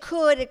could.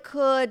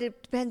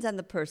 It depends on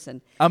the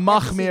person. a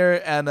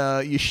machmir and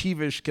a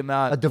yeshivish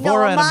cannot. a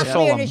Devorah and a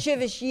Machmir and a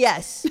Mishalom. Shivish,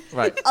 yes.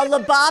 Right. A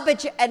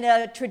Lubavitch and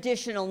a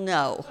traditional,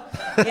 no.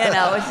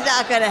 It's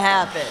not going to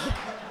happen.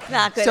 It's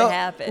not going to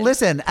happen.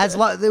 Listen,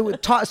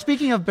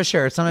 speaking of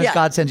Bashir, sometimes Yeah.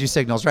 God sends you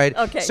signals, right?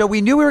 Okay. So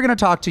we knew we were going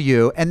to talk to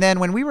you, and then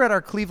when we were at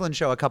our Cleveland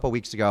show a couple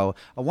weeks ago,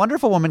 a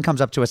wonderful woman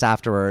comes up to us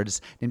afterwards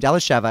named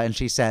Elisheva, and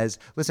she says,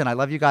 "Listen, I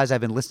love you guys.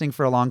 I've been listening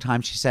for a long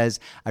time." She says,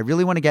 "I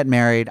really want to get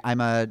married. I'm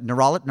a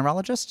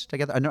neurologist. Did I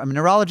get that? I'm a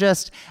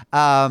neurologist."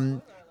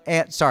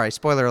 And, sorry,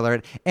 spoiler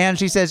alert. And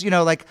she says,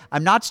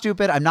 I'm not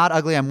stupid, I'm not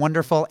ugly, I'm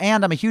wonderful,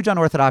 and I'm a huge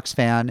unorthodox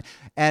fan.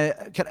 And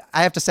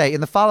I have to say, in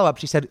the follow-up,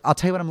 she said, I'll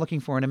tell you what I'm looking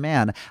for in a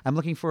man. I'm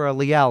looking for a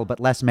Liel, but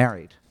less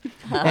married.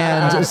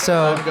 And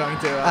so... I'm going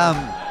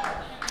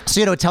to.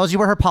 So, it tells you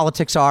where her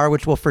politics are,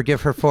 which we'll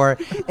forgive her for.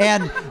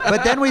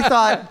 But then we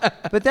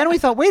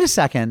thought, wait a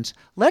second,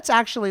 let's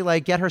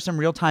actually get her some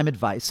real-time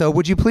advice. So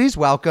would you please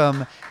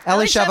welcome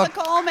Elisheva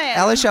Coleman.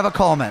 Elisheva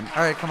Coleman.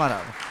 All right, come on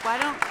up. Why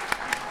don't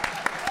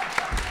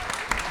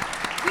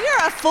we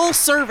are a full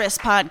service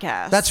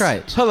podcast? That's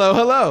right.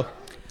 Hello.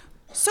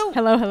 So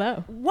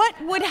Hello. what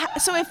would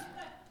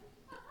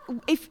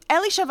if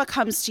Elisheva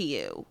comes to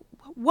you?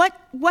 What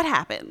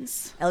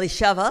happens?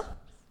 Elisheva,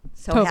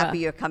 so Tova. happy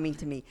you're coming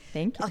to me.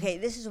 Thank you. Okay,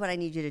 this is what I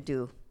need you to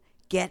do.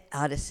 Get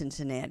out of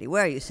Cincinnati.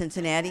 Where are you,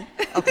 Cincinnati?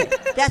 Okay,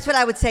 that's what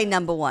I would say,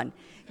 number one.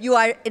 You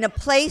are in a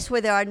place where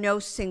there are no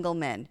single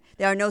men.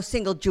 There are no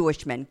single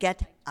Jewish men.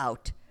 Get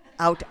out.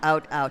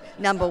 Out.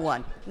 Number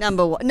one.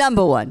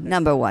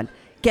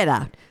 Get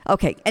out.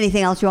 Okay,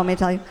 anything else you want me to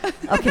tell you?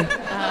 Okay.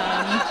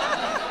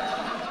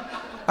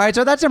 All right,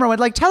 so that's number one.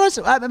 Tell us,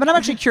 but I'm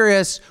actually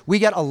curious. We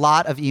get a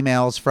lot of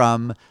emails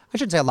from, I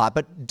shouldn't say a lot,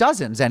 but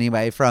dozens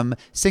anyway, from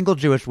single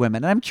Jewish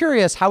women. And I'm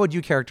curious, how would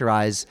you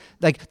characterize,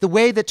 the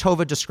way that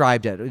Tova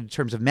described it in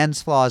terms of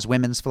men's flaws,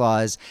 women's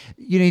flaws,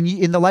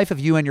 in the life of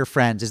you and your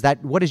friends,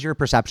 what is your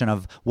perception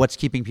of what's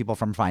keeping people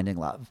from finding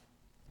love?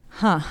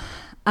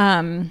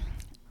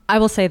 I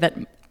will say that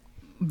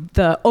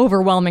the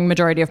overwhelming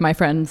majority of my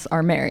friends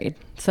are married.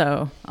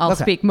 So I'll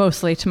Okay. speak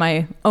mostly to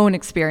my own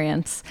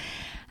experience.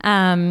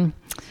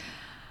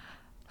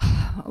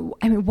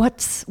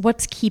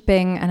 What's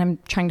keeping, and I'm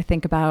trying to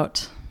think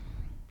about,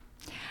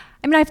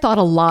 I've thought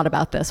a lot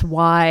about this.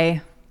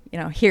 Why,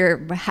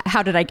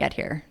 how did I get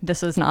here?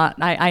 This is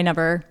not, I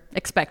never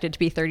expected to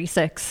be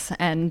 36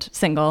 and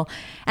single.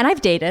 And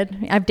I've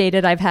dated,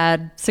 I've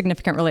had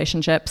significant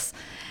relationships.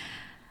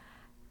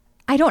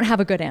 I don't have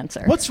a good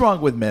answer. What's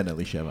wrong with men,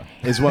 Elisheva,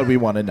 is what we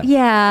want to know.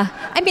 Yeah.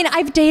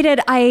 I've dated,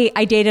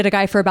 I dated a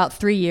guy for about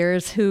 3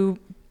 years who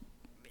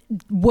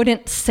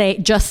wouldn't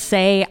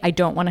say, I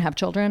don't want to have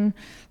children.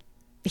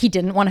 He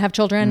didn't want to have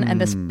children, and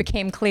this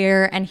became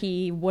clear, and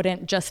he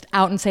wouldn't just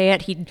out and say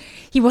it.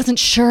 He wasn't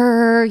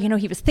sure,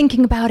 he was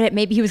thinking about it.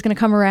 Maybe he was going to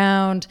come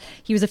around.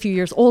 He was a few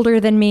years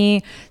older than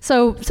me.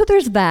 So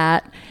there's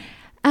that.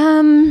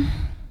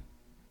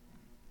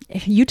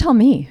 You tell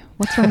me.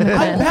 What's wrong with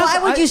men? Why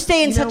would you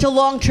stay in such a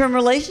long-term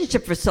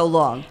relationship for so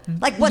long?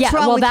 Like, what's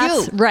wrong with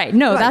that's you? right.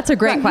 No, that's a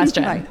great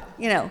question. Right.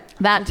 You know,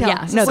 That's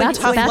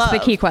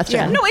the key question.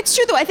 Yeah. No, it's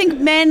true though. I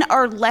think men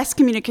are less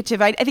communicative.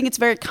 I think it's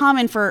very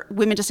common for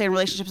women to stay in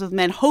relationships with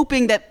men,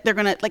 hoping that they're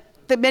gonna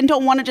the men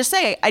don't want to just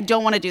say, I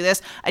don't want to do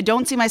this. I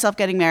don't see myself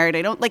getting married.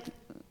 I don't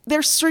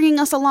they're stringing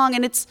us along,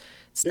 and it's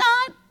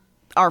not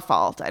our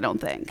fault, I don't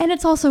think. And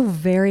it's also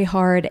very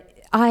hard.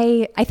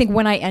 I think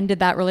when I ended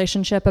that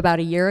relationship about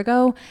a year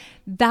ago,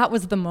 that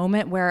was the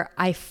moment where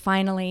I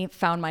finally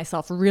found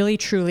myself really,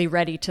 truly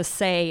ready to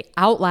say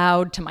out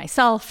loud to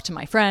myself, to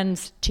my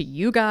friends, to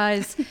you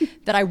guys,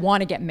 that I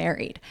want to get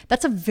married.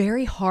 That's a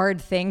very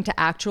hard thing to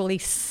actually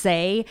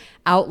say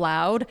out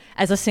loud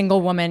as a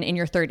single woman in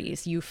your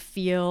 30s. You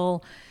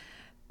feel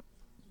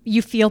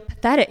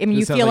pathetic. I mean,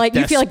 you feel like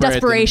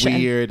desperation.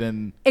 And weird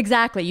and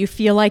exactly. You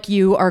feel like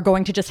you are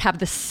going to just have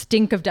the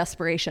stink of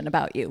desperation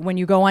about you when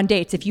you go on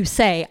dates. If you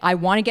say, I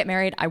want to get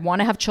married, I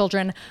want to have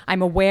children,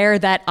 I'm aware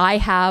that I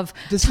have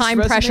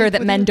time pressure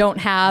that men don't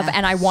have,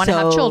 and I want to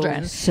have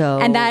children.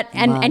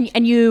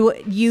 And you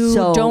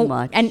don't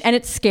much. and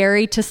it's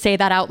scary to say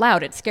that out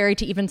loud. It's scary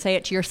to even say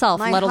it to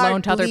yourself, let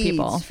alone to other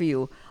people. For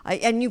you.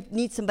 And you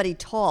need somebody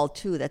tall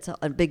too. That's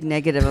a big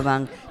negative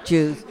among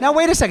Jews. Now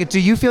wait a second.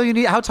 Do you feel you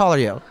need? How tall are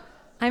you?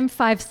 I'm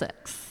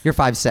 5'6". You're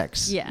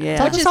 5'6". Yeah.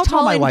 That's how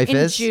tall my wife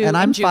is, and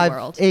I'm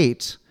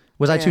 5'8".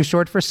 Was I too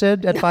short for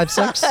Sid at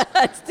 5'6"?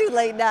 It's too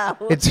late now.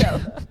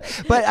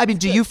 But I mean,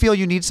 do you feel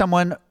you need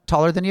someone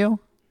taller than you?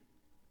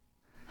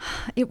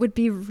 It would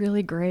be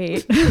really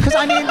great. Because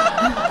I mean,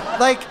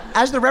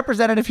 as the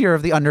representative here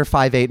of the under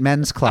 5'8"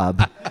 men's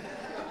club,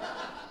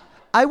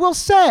 I will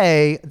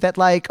say that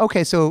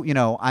okay, so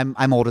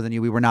I'm older than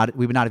you. We would not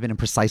have been in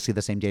precisely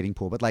the same dating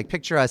pool, but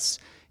picture us,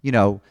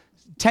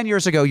 10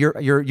 years ago, you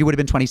would have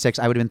been 26,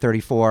 I would have been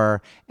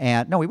 34,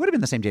 and no, we would have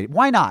been the same dating.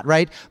 Why not,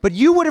 right? But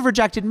you would have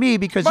rejected me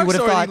because you would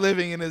have thought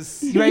living in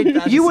his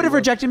right. You would have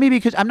rejected me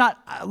because I'm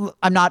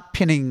not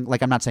pinning,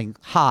 I'm not saying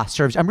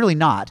serves. I'm really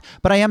not,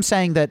 but I am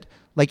saying that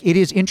it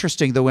is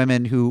interesting the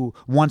women who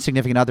want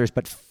significant others,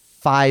 but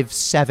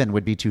 5'7"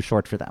 would be too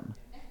short for them.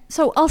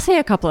 So I'll say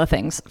a couple of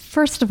things.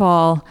 First of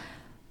all,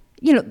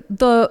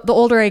 the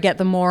older I get,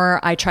 the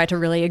more I try to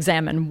really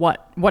examine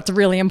what's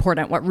really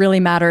important, what really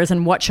matters,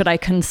 and what should I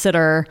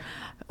consider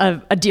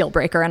a deal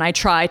breaker. And I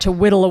try to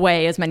whittle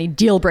away as many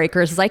deal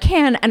breakers as I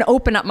can and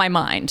open up my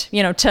mind,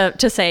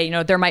 to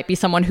say, there might be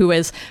someone who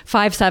is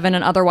 5'7"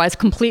 and otherwise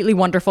completely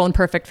wonderful and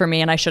perfect for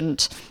me, and I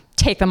shouldn't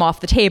take them off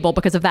the table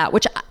because of that,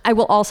 which I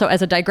will also,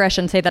 as a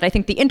digression, say that I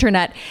think the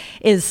internet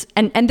is,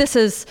 and this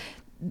is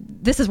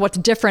what's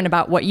different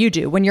about what you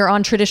do. When you're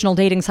on traditional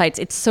dating sites,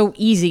 it's so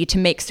easy to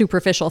make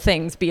superficial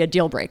things be a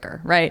deal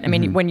breaker, right? I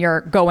mean, when you're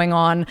going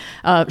on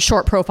a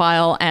short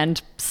profile and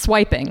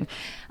swiping.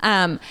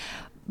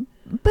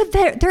 But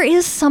there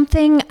is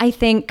something, I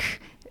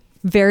think,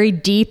 very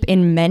deep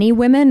in many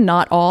women,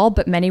 not all,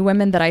 but many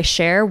women that I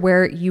share,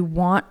 where you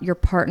want your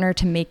partner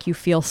to make you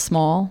feel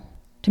small,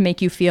 to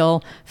make you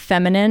feel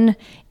feminine,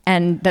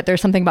 and that there's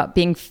something about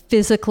being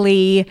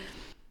physically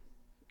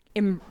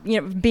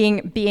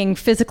being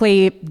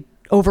physically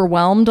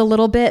overwhelmed a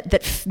little bit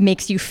that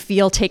makes you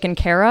feel taken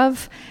care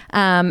of.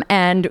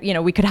 And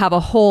we could have a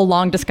whole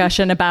long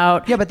discussion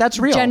about but that's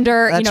real.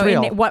 Gender, that's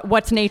real.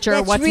 what's nature,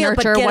 That's what's real,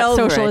 nurture, but get what's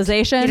over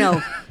socialization.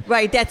 It.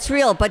 Right, that's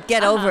real, but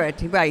get over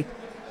it. Right.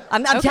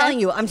 I'm telling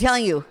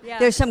you. Yeah.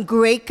 There's some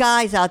great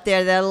guys out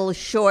there that are a little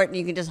short, and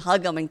you can just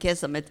hug them and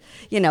kiss them. It's,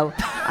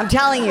 I'm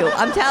telling you.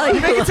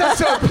 You make it sound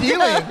so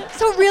appealing.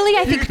 So really,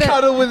 I think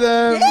cuddle with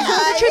them.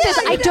 the truth is,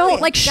 I don't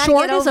Gotta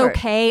short get is over it.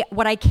 okay.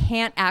 What I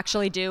can't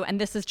actually do, and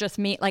this is just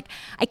me,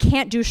 I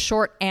can't do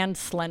short and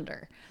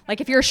slender.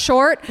 If you're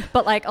short,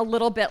 but a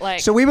little bit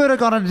So we would have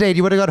gone on a date.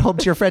 You would have gone home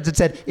to your friends and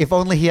said, if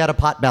only he had a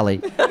pot belly.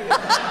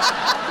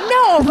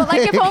 No, but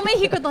if only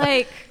he could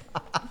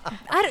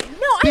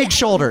Big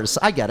shoulders.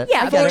 I get it.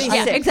 Yeah, I get it.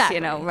 46, exactly.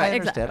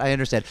 right. I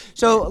understand.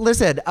 So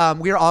listen,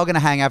 we're all going to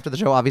hang after the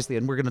show, obviously,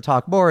 and we're going to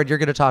talk more, and you're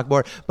going to talk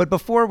more. But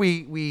before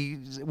we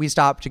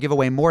stop to give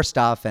away more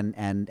stuff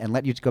and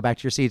let you go back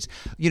to your seats,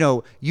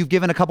 you've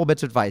given a couple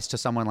bits of advice to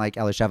someone like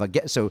Elisheva.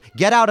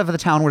 Get out of the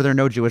town where there are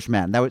no Jewish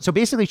men. So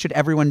basically, should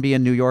everyone be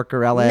in New York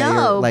or LA?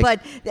 No, or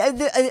but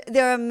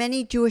there are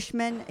many Jewish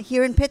men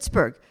here in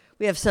Pittsburgh.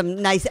 We have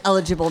some nice,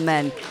 eligible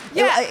men.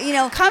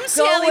 Yeah, come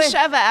see go with-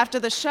 Elisheva after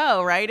the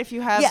show, right? If you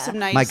have some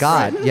nice. My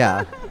God,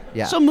 yeah.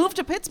 So move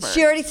to Pittsburgh.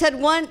 She already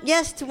said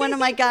yes to one of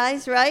my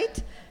guys,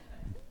 right?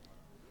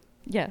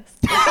 Yes.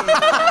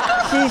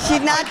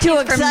 She's not too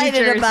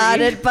excited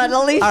about it, but at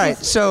least. All right,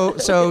 so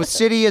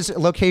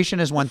location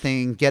is one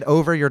thing. Get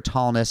over your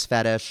tallness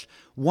fetish.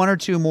 One or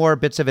two more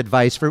bits of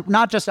advice for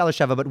not just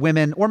Elisheva, but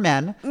women or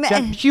men,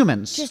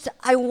 humans.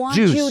 I want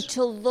Jews. you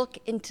to look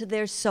into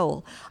their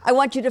soul. I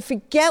want you to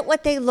forget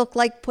what they look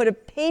like, put a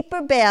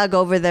paper bag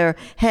over their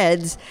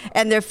heads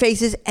and their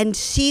faces, and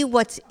see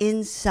what's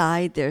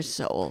inside their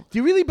soul. Do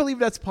you really believe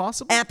that's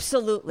possible?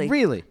 Absolutely.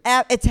 Really?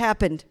 It's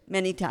happened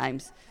many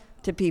times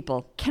to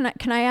people. Can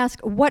I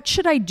ask, what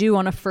should I do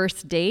on a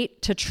first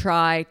date to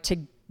try to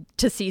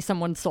to see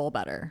someone's soul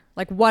better?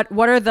 Like what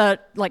are the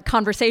like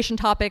conversation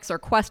topics or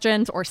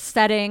questions or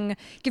setting?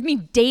 Give me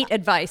date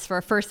advice for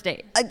a first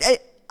date.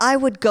 I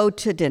would go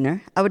to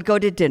dinner. I would go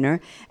to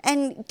dinner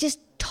and just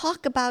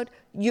talk about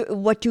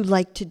what you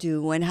like to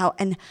do and how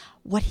and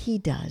what he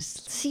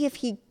does. See if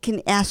he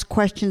can ask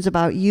questions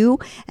about you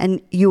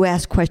and you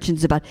ask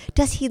questions about.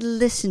 Does he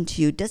listen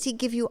to you? Does he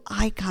give you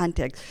eye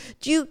contact?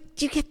 Do you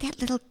get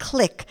that little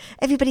click?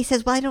 Everybody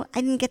says, "Well,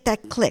 I didn't get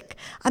that click."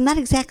 I'm not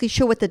exactly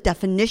sure what the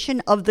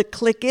definition of the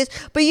click is,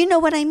 but you know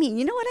what I mean.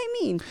 You know what I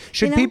mean?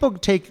 Should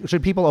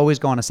people always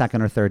go on a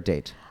second or third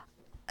date?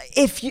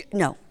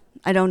 No.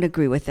 I don't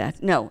agree with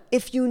that. No.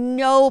 If you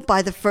know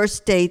by the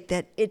first date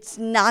that it's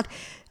not,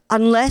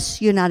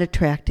 unless you're not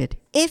attracted.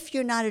 If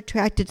you're not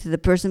attracted to the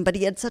person, but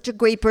he had such a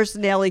great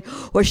personality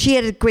or she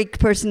had a great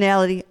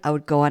personality, I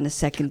would go on a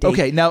second date.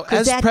 Okay, now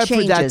as prep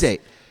for that date.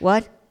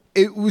 What?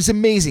 It was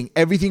amazing.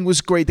 Everything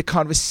was great. The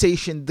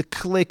conversation, the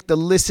click, the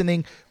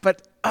listening,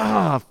 but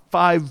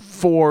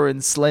 5'4"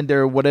 and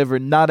slender, whatever,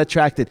 not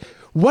attracted.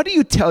 What do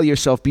you tell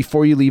yourself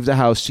before you leave the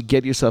house to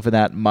get yourself in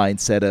that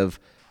mindset of,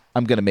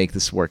 I'm going to make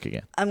this work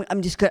again?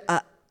 I'm just going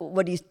to,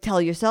 what do you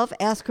tell yourself?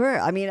 Ask her.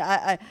 I mean,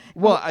 I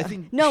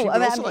think no.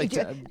 I tell like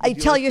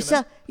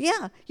yourself.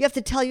 Yeah, you have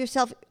to tell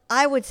yourself.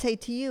 I would say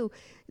to you,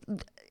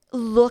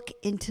 look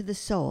into the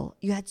soul.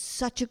 You had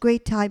such a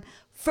great time.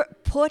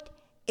 Put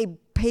a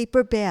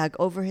paper bag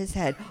over his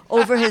head,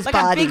 over his like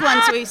body. a big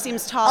one, so he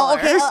seems taller.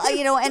 Oh,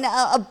 okay, and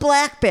a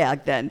black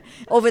bag then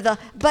over the.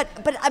 But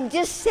I'm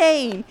just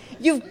saying,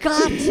 you've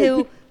got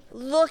to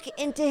look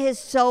into his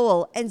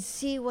soul and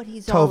see what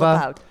he's all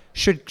about.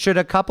 Should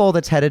a couple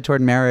that's headed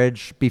toward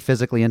marriage be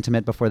physically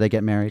intimate before they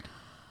get married?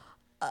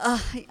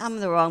 I'm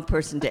the wrong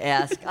person to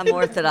ask. I'm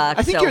Orthodox.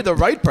 I think you're the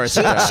right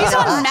person. She's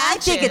on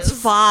matches. I think it's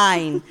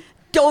fine.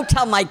 Don't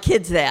tell my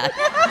kids that.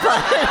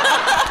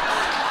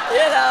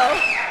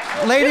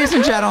 But, Ladies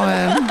and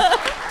gentlemen.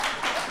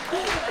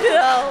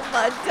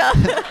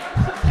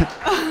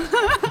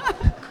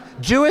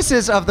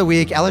 Jewesses of the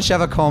week,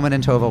 Elisheva Coleman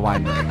and Tova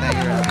Weinberg.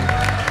 Thank you, Rob.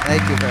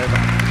 Thank you very much.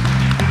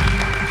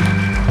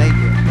 Thank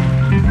you.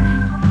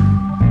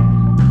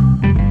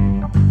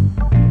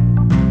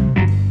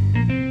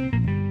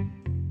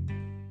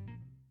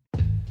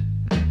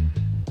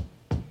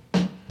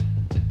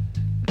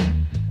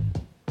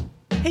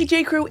 Hey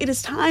J. Crew, it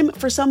is time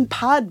for some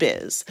pod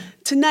biz.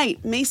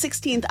 Tonight, May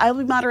 16th, I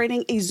will be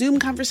moderating a Zoom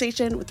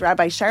conversation with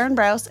Rabbi Sharon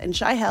Brous and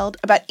Shai Held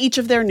about each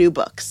of their new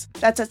books.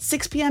 That's at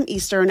 6 p.m.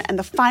 Eastern and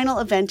the final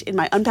event in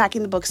my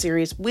Unpacking the Book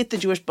series with the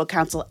Jewish Book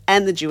Council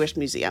and the Jewish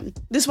Museum.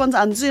 This one's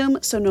on Zoom,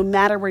 so no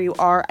matter where you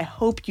are, I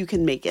hope you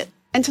can make it.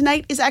 And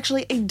tonight is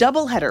actually a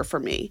doubleheader for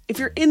me. If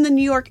you're in the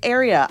New York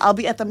area, I'll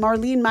be at the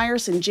Marlene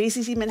Meyerson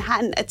JCC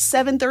Manhattan at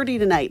 7:30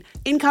 tonight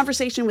in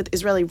conversation with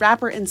Israeli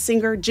rapper and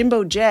singer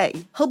Jimbo J.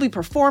 He'll be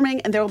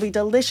performing, and there will be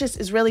delicious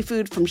Israeli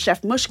food from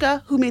Chef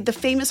Mushka, who made the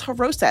famous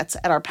harosets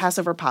at our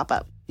Passover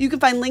pop-up. You can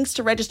find links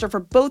to register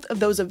for both of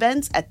those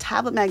events at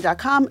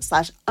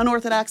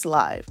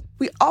tabletmag.com/unorthodoxlive.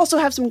 We also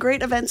have some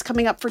great events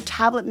coming up for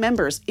Tablet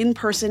members in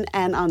person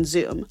and on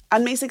Zoom.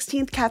 On May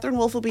 16th, Catherine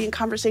Wolf will be in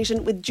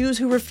conversation with Jews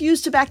who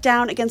refuse to back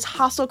down against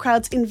hostile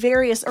crowds in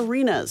various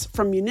arenas,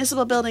 from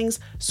municipal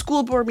buildings,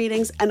 school board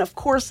meetings, and of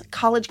course,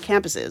 college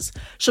campuses.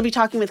 She'll be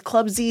talking with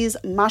Club Z's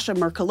Masha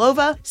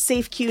Merkalova,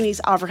 Safe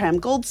CUNY's Avraham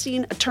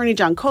Goldstein, attorney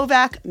John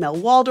Kovac, Mel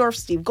Waldorf,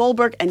 Steve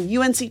Goldberg, and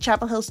UNC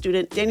Chapel Hill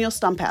student Daniel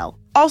Stumpel.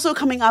 Also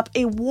coming up,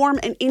 a warm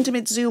and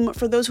intimate Zoom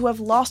for those who have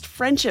lost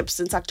friendships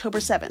since October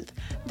 7th.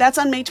 That's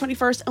on May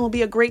 21st and will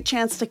be a great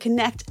chance to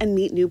connect and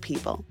meet new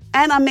people.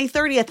 And on May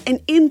 30th,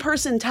 an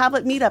in-person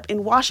Tablet meetup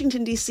in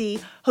Washington, D.C.,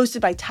 hosted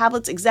by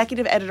Tablet's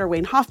executive editor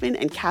Wayne Hoffman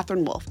and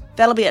Catherine Wolf.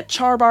 That'll be at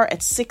Char Bar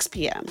at 6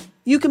 p.m.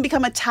 You can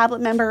become a Tablet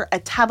member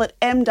at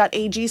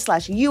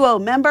tabletm.ag/UO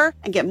member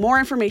and get more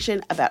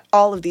information about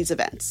all of these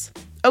events.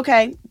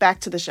 Okay,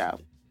 back to the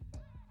show.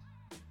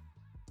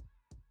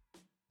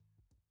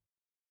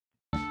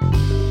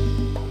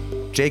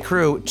 J.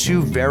 Crew,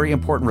 two very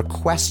important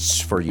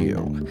requests for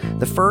you.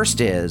 The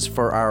first is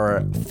for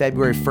our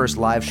February 1st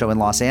live show in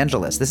Los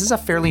Angeles. This is a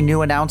fairly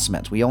new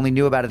announcement. We only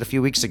knew about it a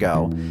few weeks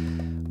ago.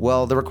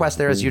 Well, the request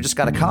there is you just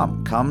got to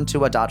come. Come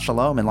to a Dot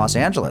Shalom in Los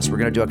Angeles. We're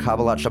going to do a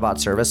Kabbalat Shabbat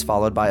service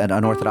followed by an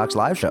Unorthodox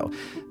live show.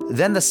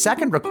 Then the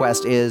second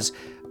request is,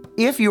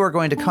 if you are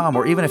going to come,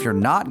 or even if you're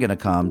not going to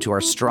come, to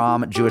our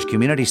Strom Jewish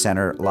Community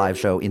Center live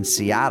show in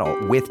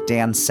Seattle with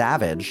Dan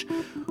Savage,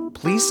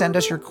 please send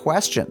us your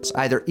questions.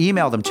 Either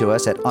email them to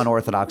us at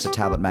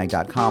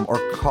unorthodox@tabletmag.com or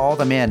call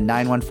them in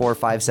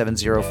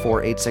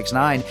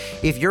 914-570-4869.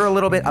 If you're a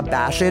little bit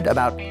abashed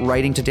about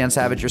writing to Dan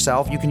Savage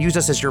yourself, you can use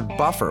us as your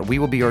buffer. We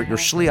will be your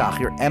shliach,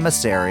 your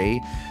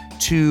emissary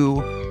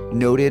to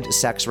noted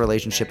sex,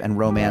 relationship, and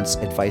romance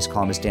advice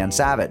columnist Dan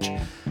Savage.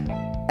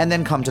 And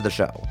then come to the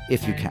show,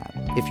 if you can,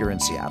 if you're in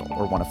Seattle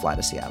or want to fly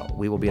to Seattle.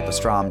 We will be at the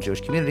Strom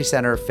Jewish Community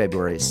Center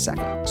February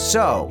 2nd.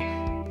 So,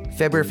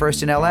 February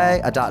 1st in LA,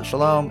 Adat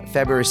Shalom.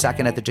 February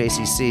 2nd at the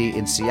JCC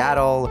in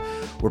Seattle.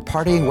 We're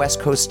partying West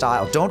Coast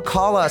style. Don't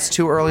call us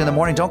too early in the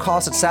morning. Don't call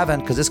us at 7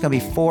 because it's going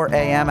to be 4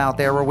 a.m. out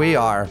there where we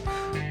are.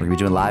 We're going to be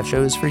doing live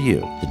shows for you,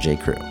 the J.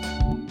 Crew.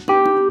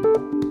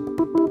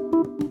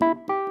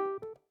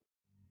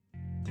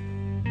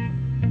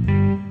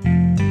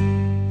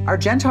 Our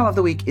Gentile of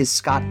the week is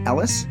Scott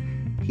Ellis.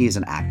 He is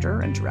an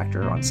actor and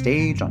director on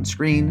stage, on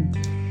screen.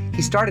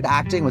 He started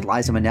acting with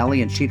Liza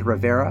Minnelli and Chita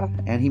Rivera,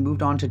 and he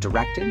moved on to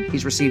directing.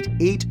 He's received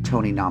 8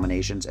 Tony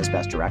nominations as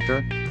Best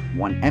Director,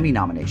 1 Emmy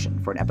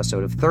nomination for an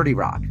episode of 30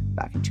 Rock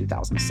back in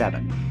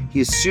 2007.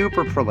 He is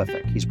super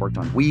prolific. He's worked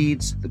on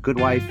Weeds, The Good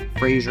Wife,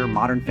 Frasier,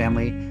 Modern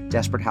Family,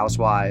 Desperate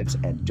Housewives,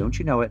 and don't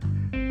you know it,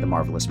 The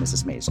Marvelous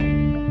Mrs. Maisel.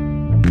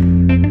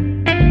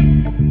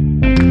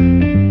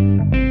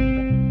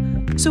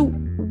 So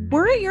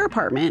we're at your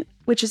apartment,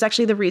 which is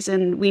actually the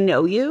reason we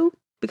know you,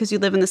 because you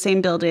live in the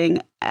same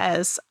building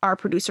as our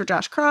producer,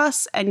 Josh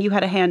Cross, and you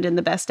had a hand in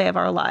The Best Day of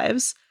Our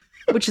Lives,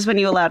 which is when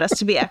you allowed us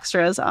to be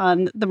extras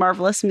on The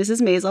Marvelous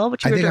Mrs. Maisel,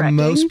 which you were directing. I'm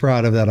most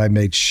proud of that. I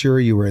made sure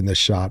you were in the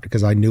shot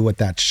because I knew what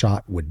that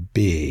shot would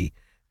be.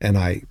 And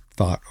I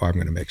thought, I'm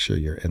going to make sure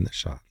you're in the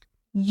shot.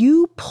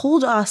 You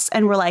pulled us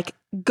and were like,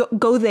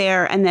 go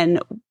there and then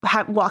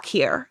walk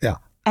here. Yeah.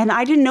 And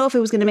I didn't know if it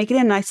was going to make it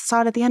in. And I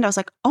saw it at the end. I was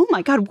like, oh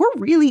my God, we're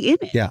really in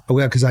it. Yeah.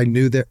 Well, because I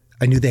knew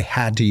they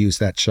had to use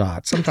that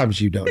shot. Sometimes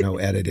you don't know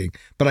editing,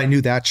 but I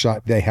knew that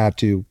shot you had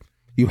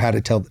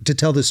to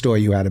tell the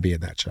story, you had to be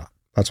in that shot.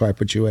 That's why I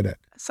put you in it.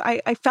 So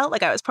I felt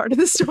like I was part of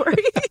the story,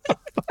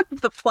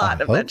 the plot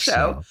of that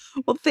show.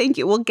 So. Well, thank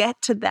you. We'll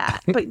get to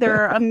that. But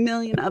there are a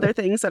million other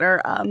things that are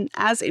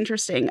as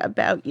interesting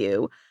about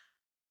you.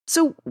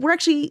 So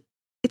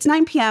it's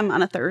 9 p.m.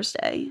 on a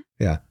Thursday.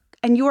 Yeah.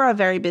 And you are a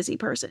very busy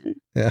person.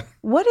 Yeah.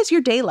 What is your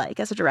day like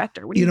as a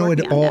director? What are you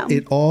working on now?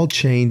 It all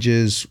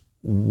changes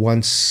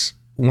once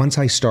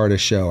I start a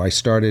show. I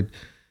started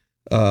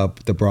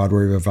the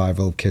Broadway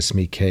revival of Kiss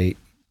Me, Kate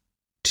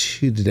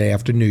the day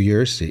after New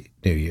Year's.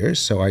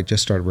 So I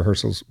just started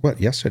rehearsals.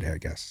 Yesterday, I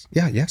guess.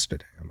 Yeah,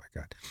 yesterday. Oh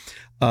my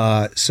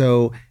God.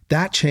 So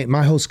that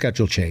my whole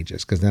schedule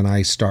changes because then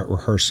I start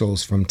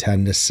rehearsals from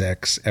 10 to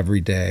 6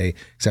 every day,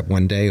 except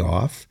one day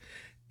off.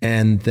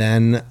 And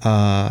then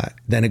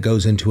it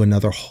goes into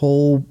another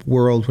whole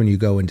world when you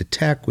go into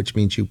tech, which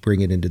means you bring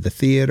it into the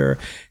theater.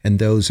 And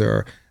those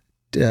are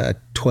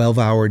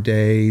 12-hour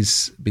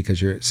days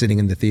because you're sitting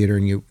in the theater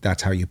and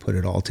that's how you put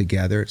it all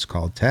together. It's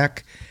called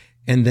tech.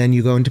 And then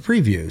you go into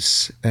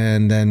previews.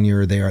 And then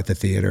you're there at the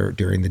theater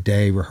during the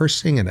day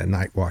rehearsing and at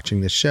night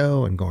watching the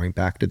show and going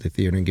back to the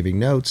theater and giving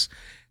notes.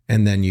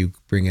 And then you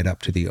bring it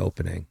up to the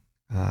opening.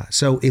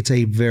 So it's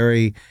a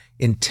very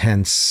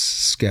intense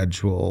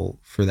schedule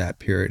for that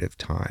period of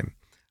time.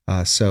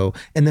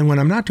 And then when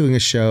I'm not doing a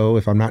show,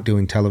 if I'm not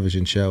doing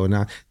television show,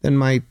 then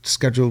my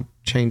schedule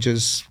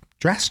changes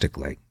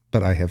drastically.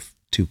 But I have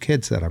 2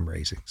 kids that I'm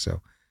raising,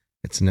 so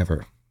it's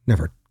never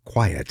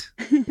quiet.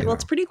 Well,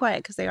 it's pretty quiet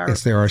because they are.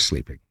 Yes, they are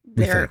sleeping.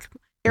 They're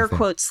air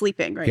quotes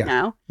sleeping right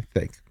now. I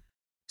think.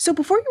 So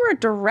before you were a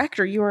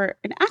director, you were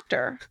an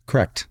actor.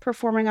 Correct.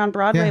 Performing on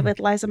Broadway with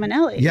Liza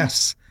Minnelli.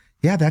 Yes.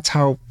 Yeah, that's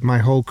how my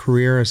whole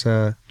career as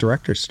a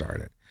director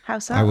started. How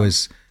so?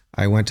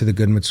 I went to the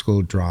Goodman School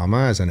of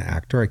Drama as an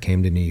actor. I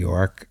came to New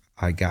York.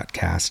 I got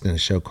cast in a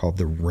show called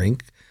The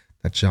Rink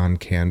that John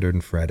Kander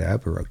and Fred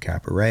Ebb, who wrote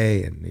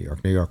Cabaret and New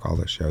York, all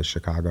those shows,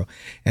 Chicago.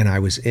 And I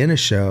was in a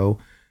show.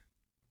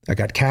 I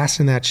got cast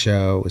in that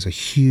show. It was a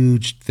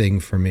huge thing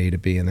for me to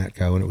be in that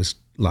show. And it was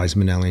Liza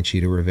Minnelli and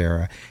Chita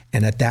Rivera.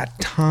 And at that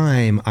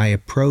time, I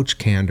approached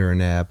Kander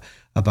and Ebb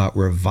about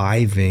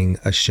reviving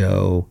a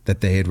show that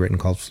they had written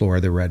called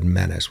Flora the Red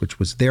Menace, which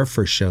was their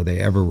first show they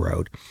ever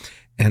wrote.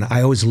 And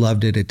I always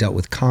loved it. It dealt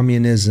with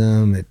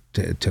communism.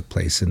 It took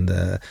place in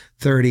the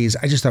 30s.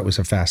 I just thought it was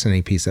a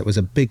fascinating piece. That was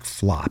a big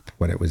flop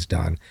when it was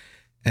done.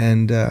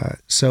 And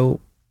so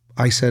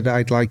I said,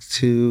 I'd like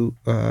to,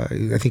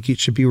 I think it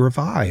should be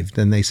revived.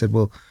 And they said,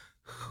 well,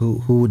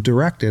 who would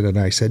direct it? And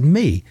I said,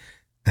 me.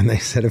 And they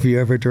said, have you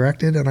ever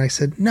directed? And I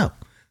said, no,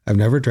 I've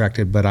never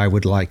directed, but I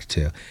would like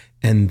to.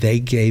 And they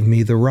gave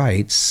me the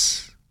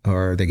rights,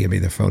 or they gave me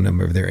the phone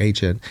number of their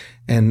agent.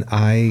 And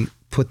I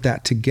put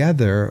that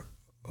together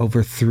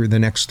through the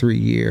next 3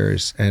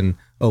 years and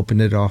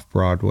opened it off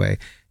Broadway.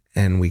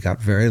 And we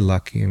got very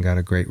lucky and got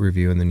a great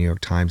review in the New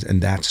York Times.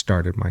 And that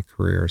started my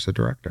career as a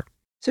director.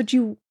 So do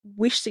you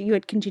wish that you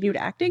had continued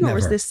acting? Never. Or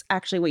was this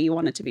actually what you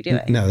wanted to be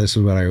doing? No, this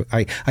is what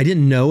I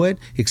didn't know it,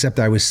 except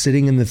I was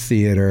sitting in the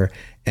theater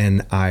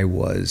and I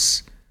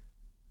was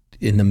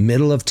in the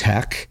middle of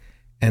tech.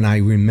 And I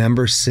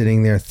remember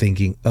sitting there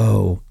thinking,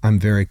 oh, I'm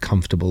very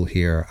comfortable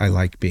here. I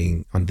like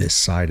being on this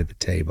side of the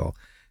table.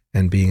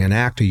 And being an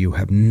actor, you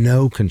have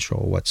no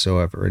control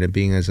whatsoever. And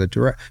being a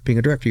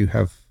director, you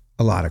have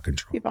a lot of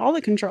control. You have all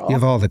the control. You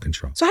have all the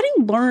control. So how do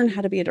you learn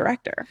how to be a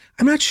director?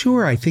 I'm not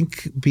sure. I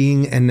think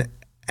being an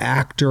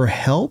actor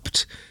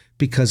helped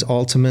because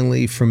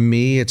ultimately for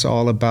me, it's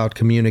all about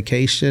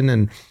communication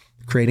and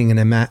creating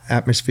an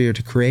atmosphere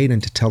to create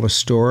and to tell a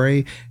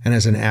story. And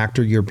as an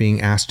actor, you're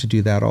being asked to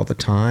do that all the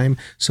time.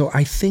 So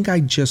I think I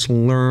just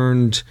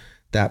learned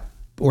that,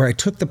 or I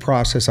took the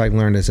process I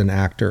learned as an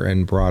actor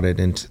and brought it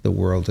into the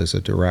world as a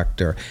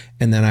director.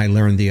 And then I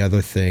learned the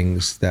other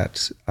things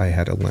that I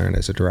had to learn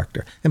as a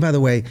director. And by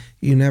the way,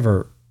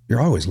 you're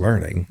always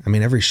learning. I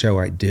mean, every show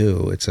I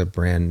do, it's a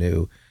brand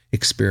new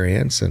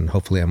experience, and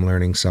hopefully I'm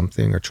learning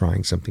something or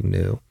trying something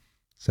new.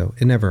 So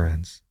it never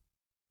ends.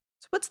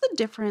 So what's the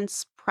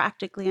difference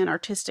practically and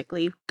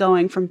artistically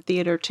going from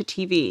theater to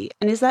TV?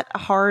 And is that a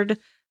hard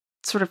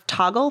sort of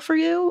toggle for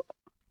you?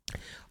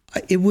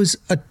 I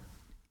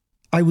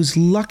was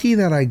lucky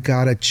that I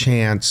got a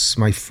chance.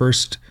 My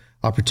first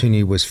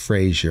opportunity was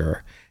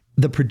Frasier.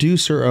 The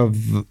producer of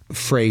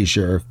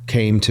Frasier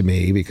came to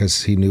me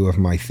because he knew of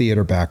my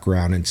theater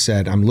background and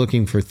said, I'm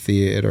looking for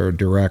theater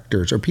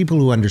directors or people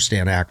who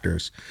understand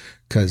actors,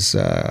 because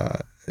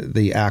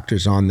the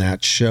actors on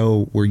that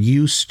show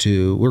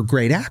were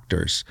great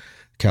actors,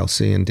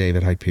 Kelsey and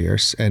David Hyde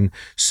Pierce. And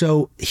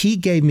so he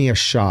gave me a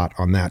shot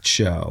on that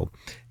show.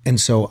 And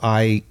so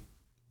I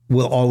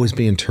will always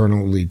be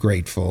internally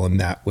grateful. And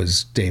that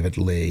was David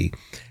Lee.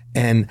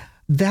 And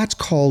that's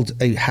called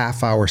a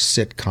half-hour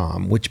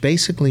sitcom, which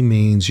basically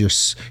means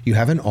you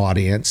have an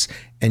audience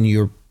and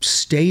you're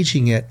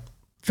staging it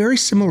very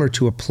similar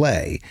to a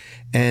play.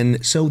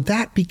 And so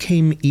that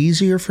became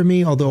easier for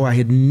me, although I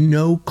had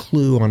no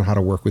clue on how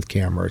to work with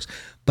cameras,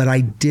 but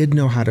I did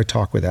know how to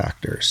talk with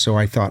actors. So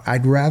I thought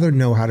I'd rather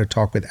know how to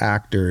talk with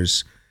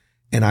actors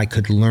and I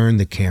could learn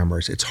the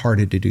cameras. It's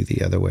harder to do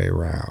the other way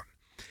around.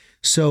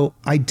 So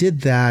I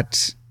did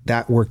that.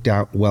 That worked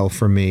out well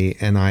for me.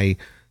 And I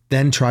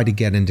then tried to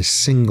get into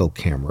single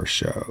camera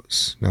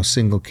shows. Now,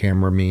 single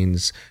camera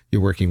means you're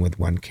working with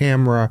one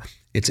camera.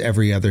 It's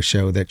every other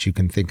show that you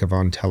can think of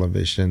on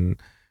television,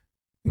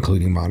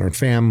 including Modern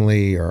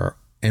Family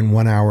and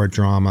 1 hour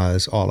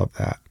dramas, all of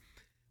that.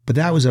 But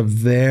that was a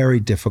very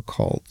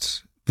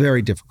difficult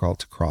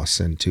to cross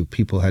into.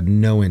 People had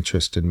no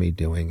interest in me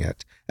doing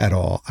it at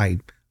all. I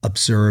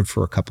observed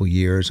for a couple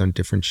years on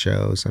different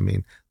shows. I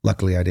mean,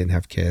 luckily I didn't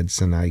have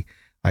kids and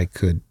I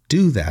could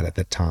do that at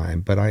the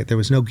time, but there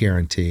was no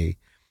guarantee.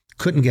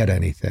 Couldn't get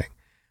anything.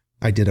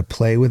 I did a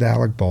play with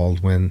Alec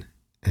Baldwin,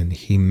 and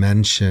he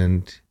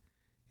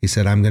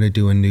said, I'm going to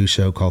do a new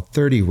show called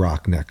 30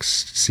 Rock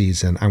next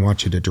season. I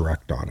want you to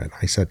direct on it.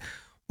 I said,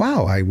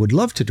 wow, I would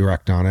love to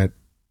direct on it,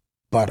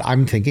 but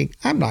I'm thinking,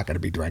 I'm not going to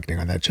be directing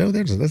on that show.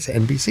 That's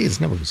NBC. It's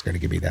never going to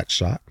give me that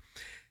shot.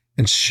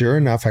 And sure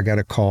enough, I got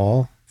a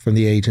call from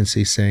the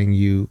agency saying,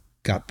 you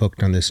got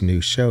booked on this new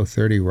show,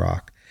 30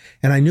 Rock.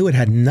 And I knew it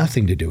had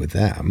nothing to do with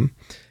them.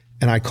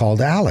 And I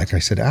called Alec. I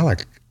said,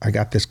 Alec, I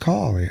got this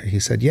call. He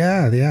said,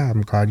 yeah,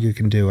 I'm glad you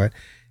can do it.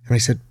 And I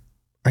said,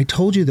 I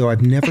told you, though,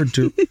 I've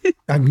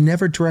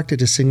never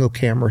directed a single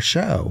camera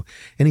show.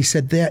 And he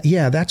said,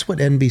 that's what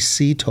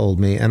NBC told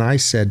me. And I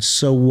said,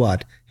 so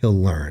what? He'll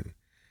learn.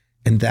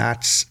 And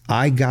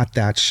I got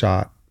that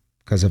shot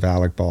because of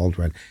Alec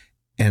Baldwin.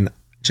 And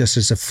just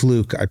as a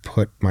fluke, I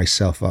put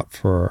myself up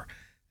for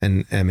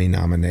an Emmy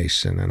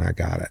nomination and I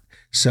got it.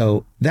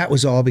 So that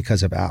was all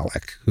because of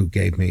Alec, who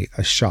gave me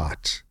a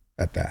shot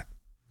at that.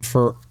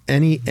 For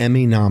any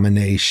Emmy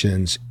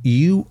nominations,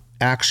 you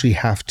actually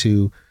have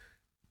to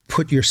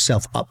put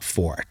yourself up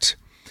for it.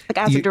 Like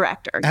as a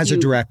director. As a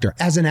director.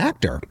 As an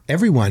actor.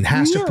 Everyone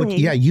has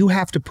to you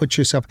have to put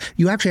yourself,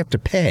 you actually have to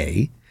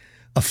pay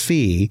a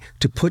fee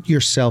to put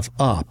yourself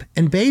up.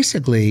 And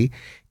basically,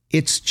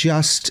 it's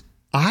just,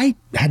 I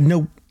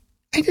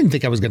didn't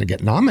think I was going to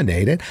get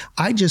nominated.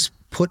 I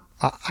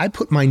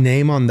put my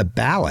name on the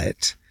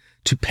ballot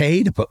to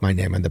put my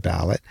name on the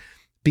ballot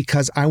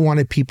because I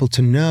wanted people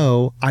to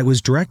know I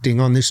was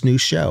directing on this new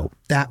show.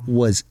 That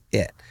was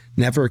it.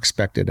 Never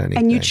expected anything.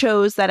 And you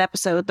chose that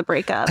episode, The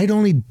Breakup. I'd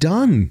only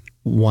done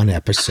one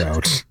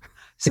episode.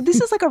 So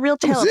this is like a real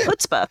tale of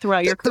chutzpah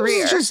throughout your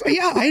career.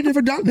 I had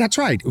never done. That's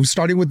right. It was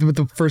starting with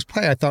the first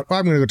play. I thought,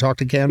 I'm going to go talk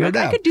to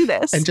Canada. I could do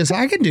this. And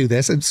I can do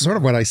this. It's sort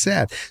of what I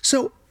said.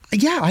 So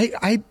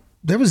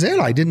that was it.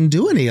 I didn't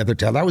do any other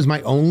That was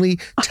my only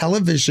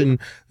television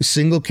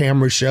single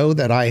camera show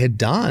that I had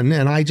done.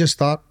 And I just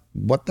thought,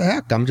 what the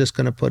heck? I'm just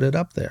going to put it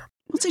up there.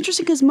 Well, it's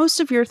interesting because most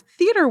of your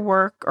theater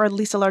work, or at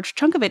least a large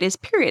chunk of it, is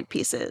period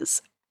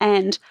pieces.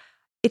 And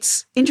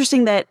it's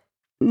interesting that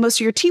most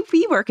of your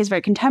TV work is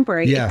very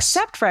contemporary,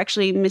 except for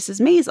actually Mrs.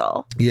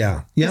 Maisel.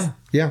 Yeah.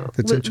 That's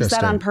interesting. Was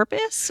that on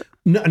purpose?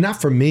 No,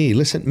 not for me.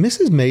 Listen,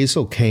 Mrs.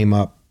 Maisel came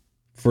up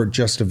for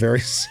just a very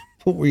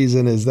simple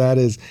reason.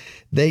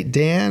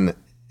 Dan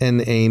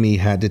and Amy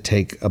had to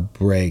take a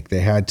break.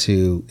 They had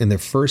to, in their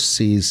first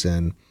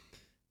season,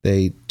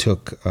 they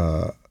took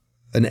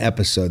an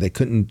episode. They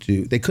couldn't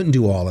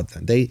do all of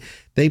them.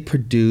 They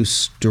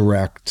produce,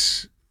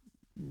 direct,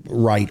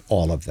 write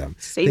all of them.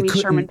 Amy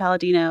Sherman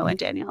Palladino and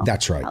Danielle.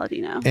 That's right.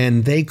 Palladino.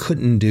 And they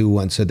couldn't do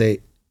one, so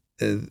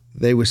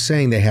they were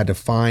saying they had to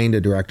find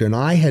a director. And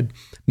I had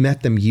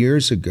met them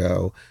years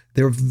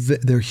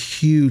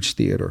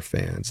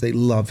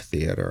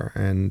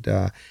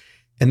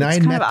And I It's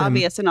had kind met of them,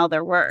 obvious in all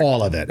their work.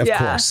 all of it, of Yeah.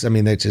 course. I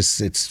mean,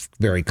 it's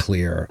very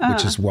clear,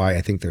 which is why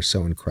I think they're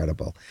so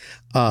incredible.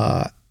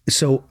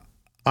 So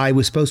I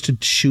was supposed to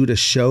shoot a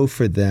show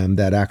for them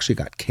that actually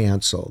got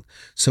canceled.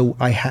 So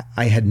I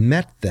had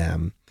met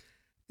them.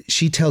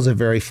 She tells a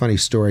very funny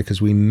story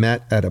because we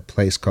met at a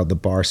place called the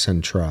Bar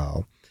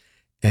Central,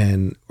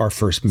 and our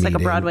first meeting. It's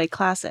like a Broadway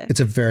classic.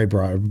 It's a very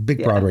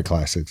big Broadway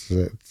classic.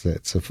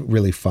 It's a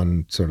really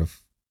fun sort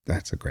of,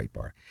 that's a great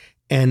bar.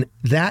 And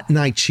that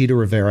night, Chita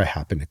Rivera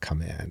happened to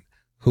come in,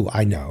 who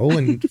I know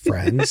and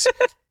friends.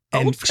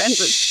 And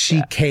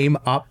she came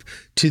up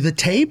to the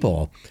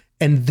table,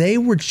 and they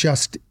were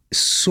just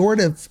sort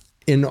of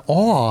in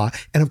awe.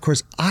 And of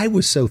course, I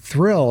was so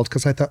thrilled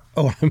because I thought,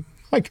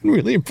 I can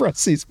really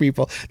impress these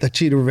people that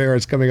Chita Rivera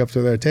is coming up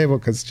to their table,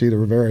 because Chita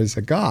Rivera is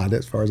a god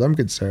as far as I'm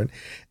concerned.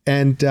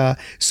 And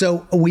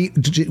so we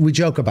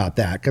joke about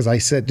that, because I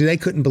said they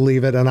couldn't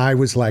believe it. And I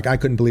was like, I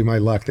couldn't believe my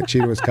luck that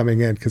Chita was coming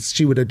in, because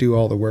she would do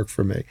all the work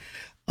for me.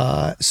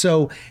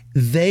 So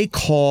they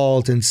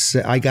called and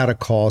I got a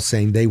call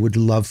saying they would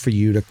love for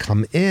you to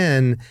come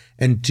in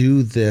and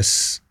do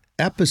this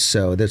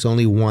episode. There's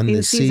only one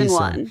this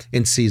season.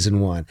 In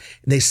season 1.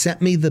 They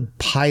sent me the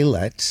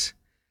pilot,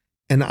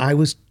 and I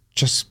was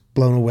just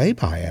blown away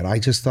by it. I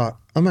just thought,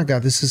 oh my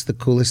God, this is the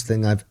coolest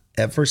thing I've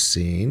ever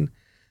seen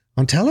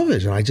on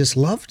television. I just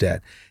loved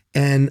it.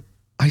 And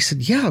I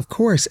said, yeah, of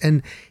course.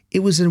 And it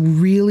was a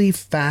really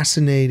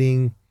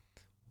fascinating,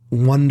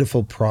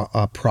 wonderful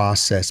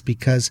process,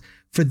 because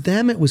for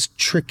them it was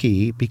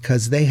tricky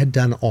because they had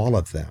done all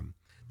of them.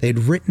 They'd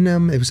written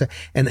them.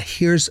 And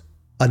here's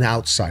an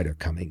outsider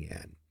coming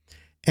in.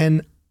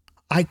 And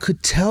I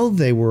could tell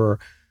they were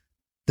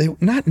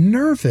not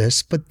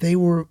nervous, but they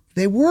were.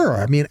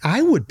 I mean,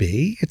 I would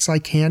be. It's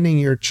like handing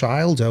your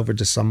child over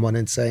to someone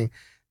and saying,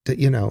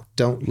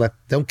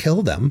 don't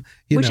kill them.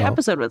 Which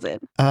episode was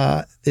it?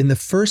 In the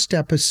first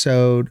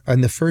episode,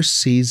 in the first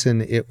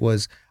season,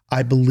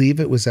 I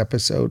believe it was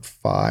episode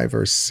 5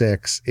 or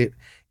 6.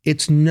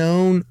 It's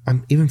known.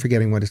 I'm even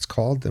forgetting what it's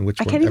called. And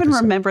I can't even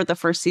remember the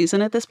first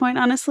season at this point,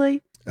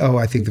 honestly. Oh,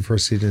 I think the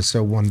first season is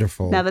so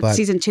wonderful. Now that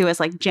season 2 is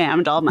like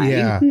jammed almighty.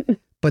 Yeah.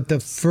 But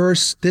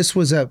this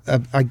was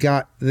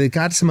they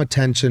got some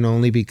attention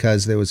only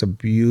because there was a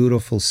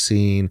beautiful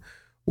scene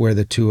where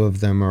the two of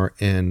them are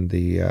in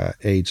the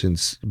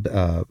agent's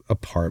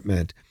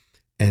apartment,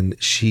 and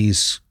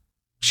she's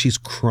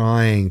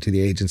crying to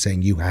the agent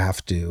saying, you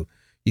have to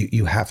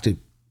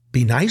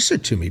be nicer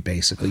to me,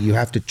 basically. You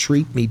have to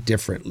treat me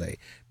differently,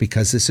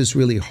 because this is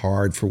really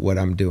hard for what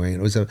I'm doing.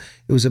 It was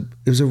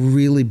a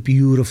really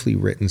beautifully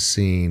written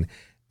scene.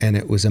 And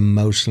it was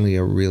emotionally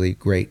a really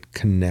great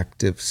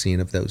connective scene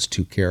of those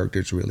two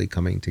characters really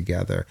coming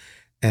together.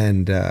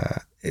 And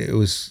I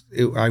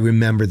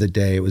remember the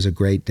day. It was a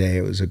great day.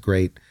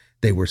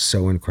 They were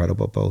so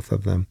incredible, both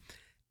of them.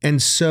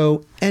 And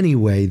so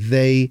anyway,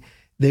 they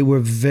were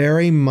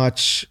very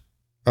much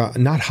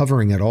not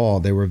hovering at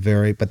all.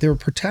 But they were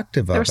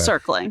protective of it.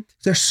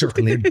 They're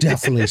circling. They're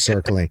definitely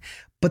circling.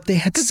 But they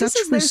had such this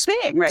is their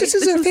thing, right? This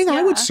is their thing. Yeah.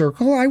 I would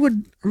circle. I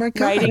would, oh my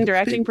God. Writing,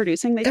 directing,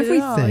 producing, they everything. Did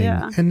it all,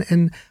 yeah.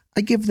 And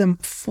I give them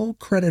full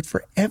credit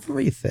for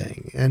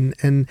everything.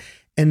 And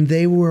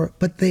they were,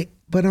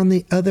 but on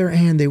the other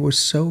hand, they were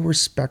so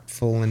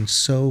respectful and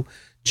so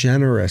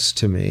generous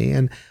to me.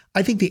 And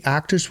I think the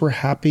actors were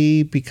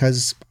happy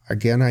because,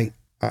 again,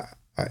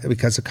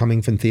 because of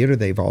coming from theater,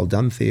 they've all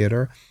done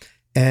theater.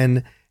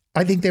 And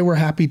I think they were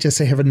happy just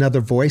to have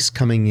another voice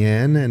coming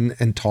in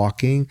and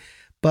talking.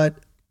 But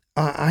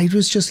I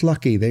was just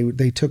lucky.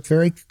 They took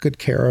very good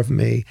care of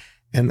me,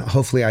 and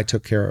hopefully I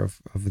took care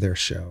of their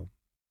show.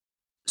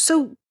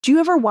 So do you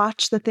ever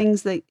watch the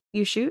things that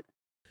you shoot?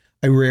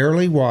 I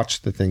rarely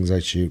watch the things I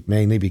shoot,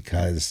 mainly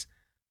because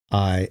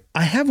I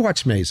have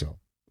watched Maisel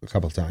a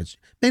couple of times,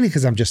 mainly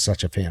because I'm just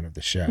such a fan of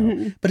the show.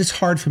 Mm-hmm. But it's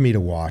hard for me to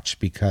watch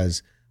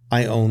because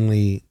I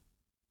only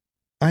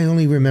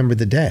remember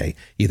the day,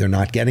 either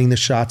not getting the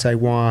shots I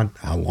want,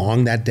 how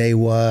long that day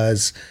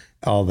was,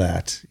 all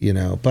that,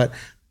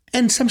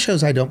 And some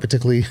shows I don't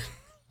particularly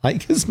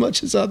like as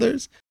much as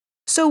others.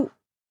 So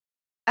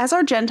as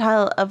our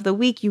Gentile of the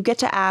week, you get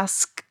to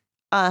ask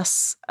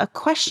us a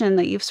question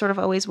that you've sort of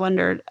always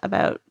wondered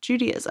about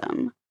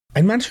Judaism.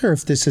 I'm not sure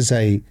if this is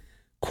a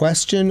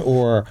question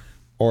or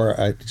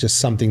just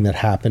something that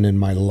happened in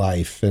my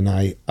life. And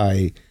I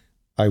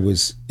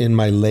was in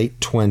my late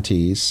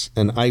 20s,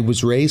 and I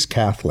was raised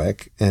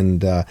Catholic.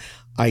 And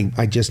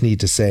I just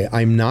need to say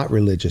I'm not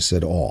religious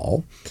at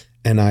all.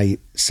 And I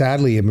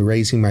sadly am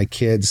raising my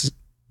kids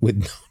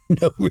with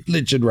no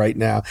religion right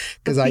now,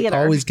 because I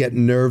always get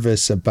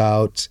nervous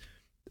about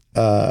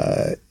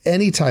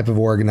any type of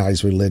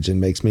organized religion.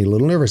 Makes me a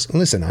little nervous. And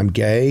listen, I'm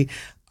gay.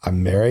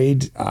 I'm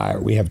married.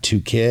 We have 2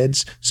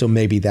 kids. So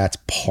maybe that's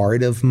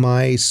part of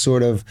my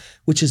sort of,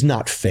 which is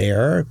not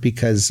fair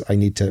because I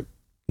need to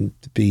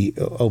be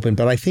open.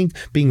 But I think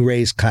being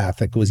raised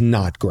Catholic was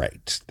not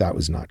great. That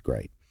was not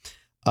great.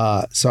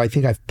 So I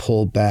think I've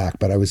pulled back,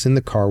 but I was in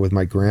the car with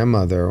my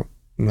grandmother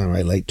in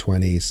my late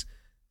 20s,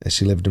 And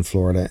she lived in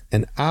Florida.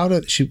 And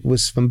she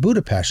was from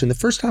Budapest. And the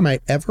first time I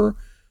ever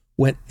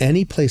went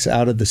any place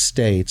out of the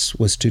States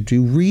was to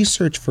do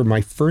research for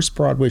my first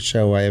Broadway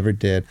show I ever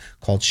did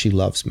called She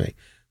Loves Me,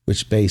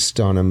 which based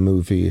on a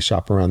movie,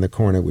 Shop Around the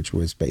Corner, which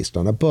was based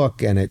on a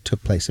book, and it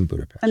took place in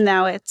Budapest. And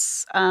now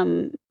it's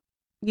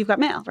You've Got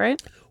Mail,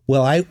 right?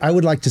 Well, I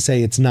would like to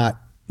say it's not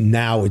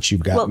now it's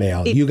You've Got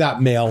Mail. You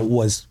Got Mail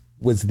was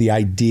the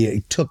idea.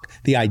 It took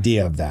the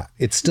idea of that.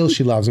 It's still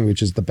She Loves Me,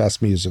 which is the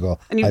best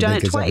musical. And you've done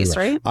it twice,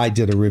 right? I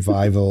did a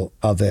revival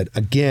of it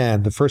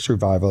again, the first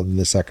revival and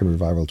the second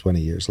revival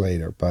 20 years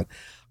later. But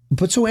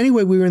so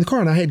anyway, we were in the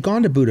car and I had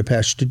gone to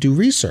Budapest to do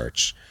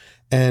research.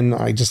 And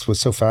I just was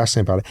so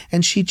fascinated about it.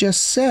 And she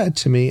just said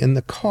to me in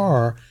the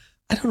car,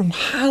 I don't know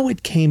how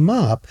it came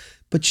up,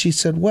 but she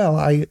said, well,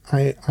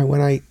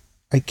 when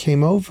I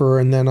came over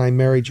and then I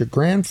married your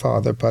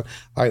grandfather, but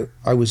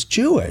I was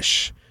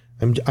Jewish.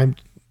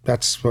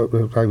 That's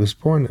what I was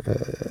born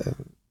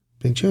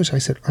being Jewish. I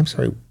said, I'm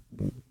sorry,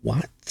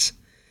 what?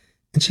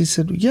 And she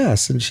said,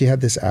 yes. And she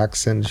had this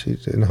accent,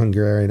 she's an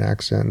Hungarian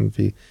accent.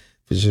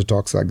 She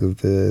talks like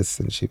this,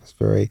 and she was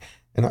very.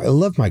 And I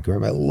love my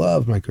grandma. I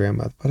love my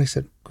grandmother. But I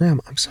said,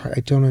 Grandma, I'm sorry,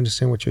 I don't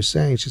understand what you're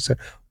saying. She said,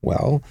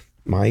 well,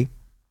 I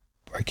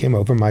came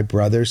over, my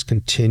brothers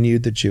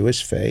continued the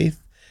Jewish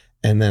faith,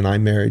 and then I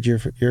married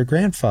your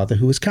grandfather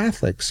who was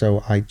Catholic.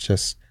 So I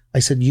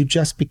said, you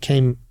just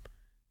became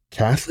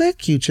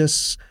Catholic? She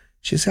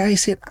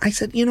said, I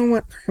said, you know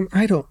what, Graham,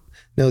 I don't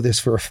know this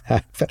for a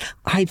fact, but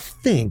I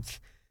think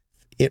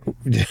it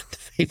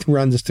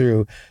runs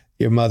through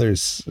your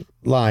mother's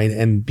line,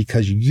 and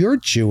because you're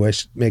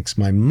Jewish makes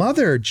my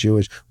mother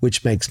Jewish,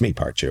 which makes me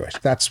part Jewish.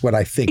 That's what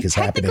I think is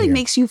happening. It technically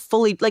makes you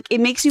it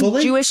makes you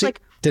fully Jewish.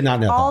 Did not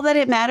know all that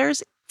it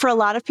matters for a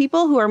lot of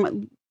people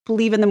who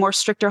believe in the more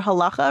stricter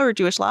halacha or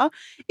Jewish law.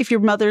 If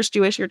your mother's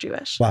Jewish, you're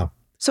Jewish. Wow.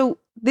 So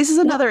this is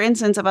another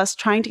instance of us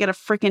trying to get a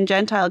freaking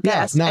Gentile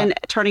guest and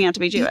turning out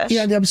to be Jewish.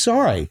 Yeah, I'm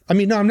sorry. I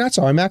mean, no, I'm not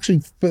sorry. I'm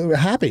actually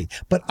happy.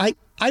 But I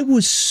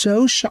was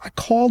so shocked. I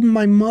called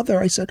my mother.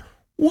 I said,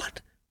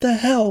 what the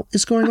hell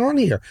is going on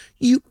here?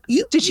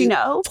 Did she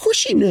know? Of course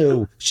she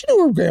knew. She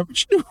knew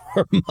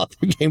her mother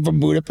came from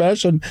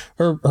Budapest, and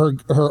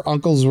her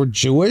uncles were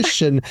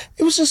Jewish, and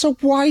it was just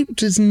why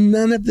does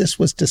none of this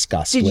was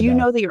discussed? Did you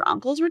know that your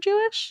uncles were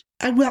Jewish?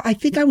 I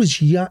think I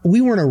was young. We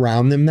weren't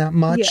around them that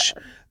much,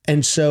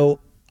 and so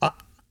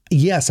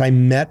yes, I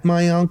met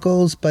my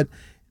uncles, but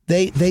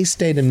they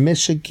stayed in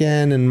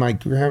Michigan,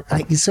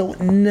 and so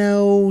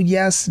no,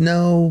 yes,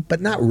 no,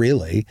 but not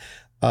really.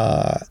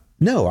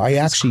 No,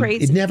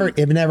 it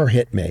never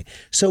hit me.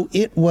 So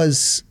it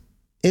was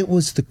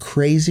the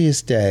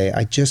craziest day.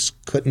 I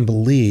just couldn't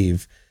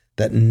believe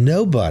that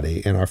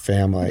nobody in our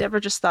family never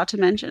just thought to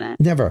mention it.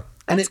 Never.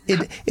 And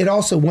it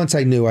also, once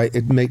I knew,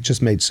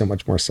 just made so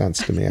much more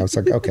sense to me. I was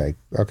like, okay,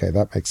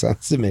 that makes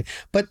sense to me.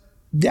 But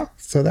yeah,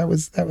 so that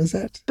was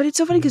it. But it's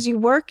so funny because you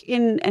work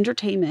in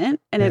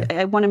entertainment,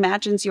 and one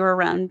imagines you're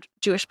around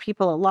Jewish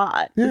people a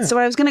lot. Yeah. So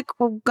what I was gonna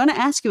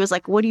ask you is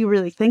what do you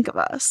really think of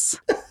us?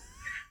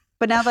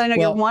 But now that I know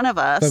you're one of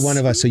us. But one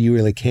of us, so you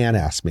really can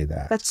ask me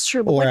that. That's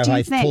true. But or what do you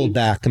have I pulled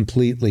back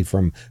completely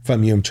from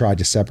you and tried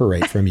to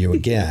separate from you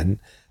again?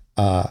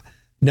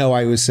 No,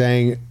 I was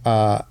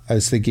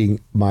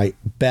thinking my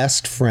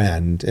best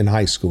friend in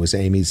high school was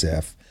Amy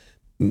Ziff.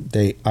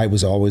 I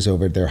was always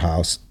over at their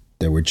house.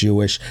 They were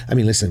Jewish. I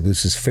mean, listen,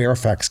 this is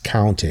Fairfax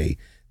County.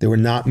 There were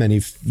not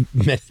many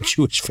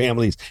Jewish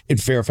families in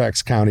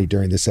Fairfax County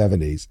during the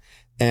 70s.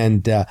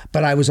 And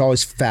but I was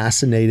always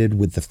fascinated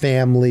with the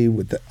family,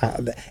 with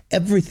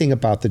everything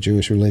about the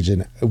Jewish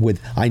religion.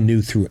 I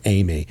knew through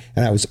Amy,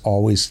 and I was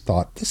always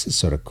thought this is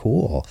sort of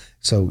cool.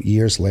 So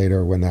years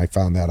later, when I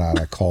found that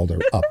out, I called her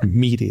up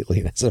immediately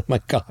and I said, "Oh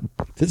my God,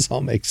 this all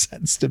makes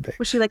sense to me."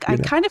 Was she like,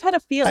 kind of had a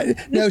feeling?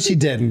 No, she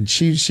didn't.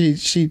 She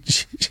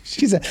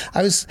said,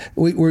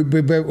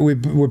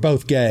 we're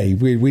both gay.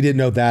 We didn't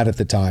know that at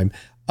the time.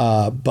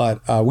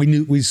 But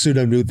we sort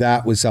of knew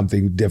that was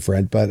something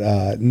different, but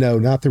no,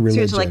 not the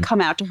religion. So you had to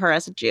come out to her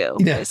as a Jew,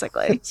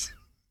 basically.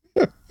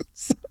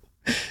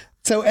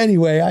 So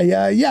anyway,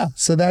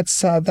 so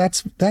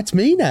that's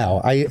me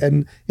now.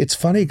 And it's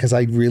funny because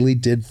I really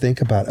did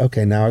think about,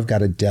 okay, now I've got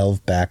to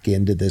delve back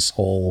into this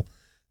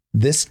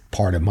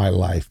part of my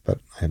life, but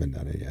I haven't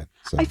done it yet.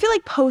 So. I feel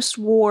like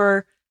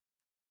post-war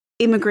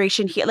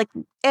immigration here,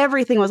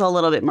 everything was a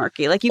little bit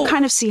murky. You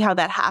kind of see how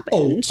that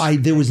happened.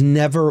 There was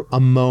never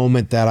a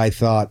moment that I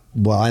thought,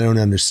 well, I don't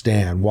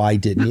understand. Why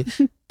didn't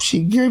you?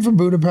 She came from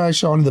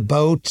Budapest on the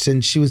boat,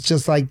 and she was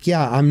just like,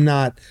 yeah, I'm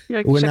not,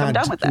 we're not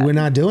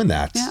doing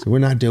that. Yeah. We're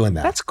not doing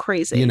that. That's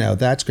crazy.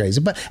 That's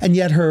crazy. And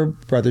yet her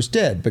brothers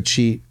did, but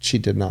she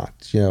did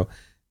not,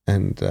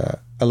 and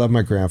I love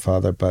my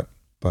grandfather, but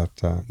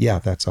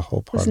that's a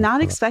whole part. I was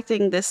not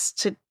expecting this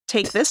to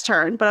take this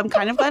turn, but I'm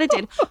kind of glad it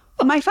did.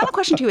 My final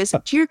question to you is,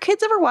 do your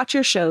kids ever watch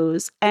your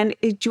shows? And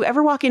do you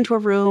ever walk into a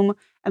room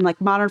and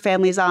Modern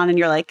Family's on and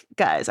you're like,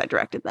 guys, I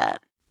directed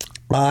that?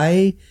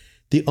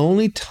 The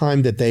only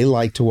time that they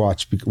like to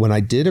watch, when I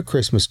did A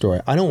Christmas Story,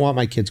 I don't want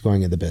my kids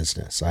going into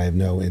business. I have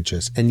no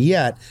interest. And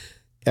yet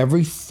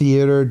every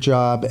theater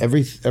job,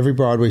 every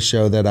Broadway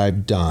show that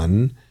I've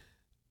done,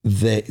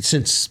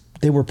 since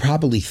they were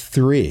probably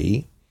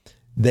 3,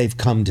 they've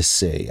come to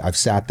see. I've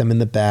sat them in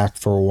the back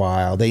for a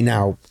while. They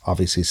now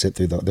obviously sit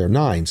through they're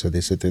 9, so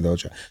they sit through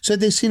those shows. So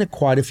they've seen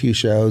quite a few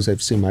shows.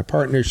 They've seen my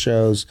partner's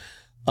shows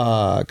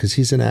because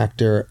he's an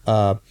actor.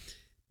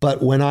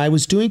 But when I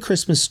was doing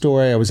Christmas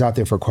Story, I was out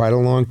there for quite a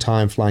long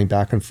time, flying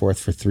back and forth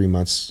for 3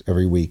 months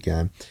every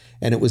weekend.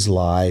 And it was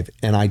live.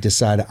 And I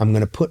decided I'm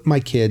going to put my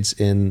kids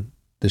in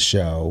the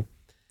show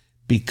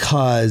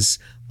because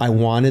I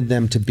wanted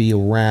them to be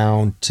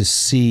around to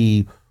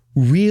see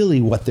really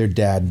what their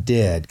dad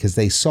did, because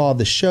they saw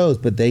the shows,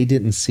 but they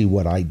didn't see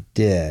what I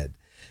did.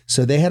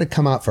 So they had to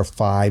come out for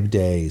 5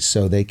 days.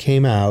 So they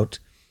came out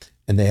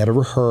and they had to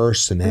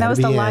rehearse. And that was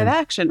the live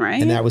action,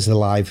 right? And that was the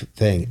live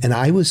thing. And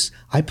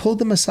I pulled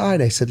them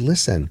aside. I said,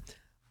 listen,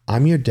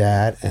 I'm your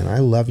dad and I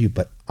love you,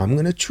 but I'm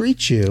going to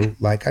treat you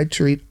like I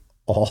treat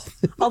all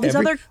these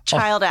other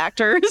child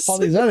actors. All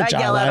these other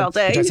child yell out all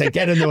day. Which I say,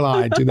 get in the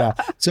line, do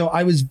that. So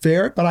I was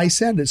but I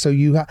said it. So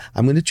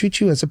I'm going to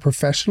treat you as a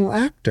professional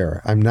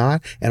actor. I'm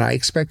not, and I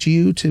expect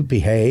you to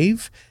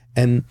behave.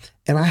 And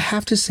I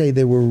have to say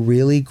they were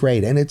really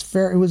great. And it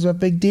was a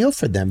big deal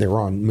for them. They were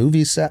on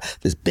movie set,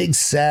 this big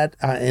set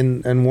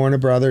in Warner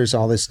Brothers,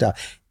 all this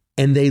stuff.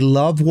 And they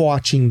love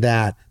watching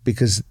that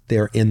because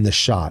they're in the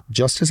shot.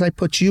 Just as I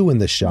put you in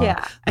the shot.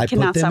 Yeah, I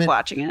cannot stop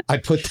watching it. I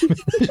put them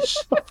in the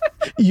shot.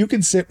 You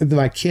can sit with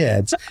my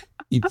kids.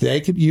 You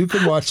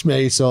can watch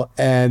Maisel,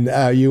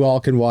 and you all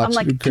can watch. I'm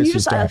like, Christmas can you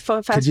just fast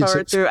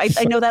forward through?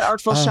 I know that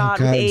artful shot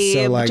with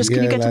Abe.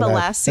 Can you get to the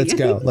last scene?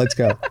 Let's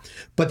go.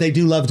 But they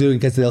do love doing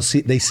it because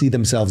they see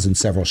themselves in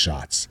several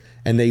shots,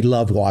 and they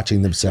love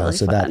watching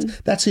themselves. Really so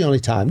that's the only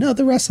time. No,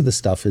 the rest of the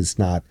stuff is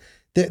not.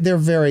 They're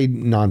very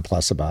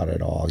nonplussed about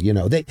it all. You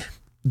know, they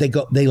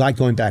like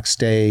going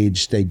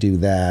backstage. They do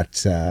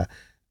that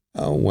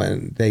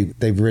when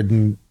they've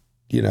ridden.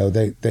 You know,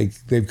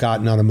 they've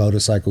gotten on a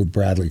motorcycle with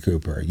Bradley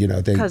Cooper. You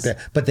know,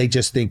 but they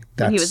just think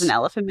that's he was an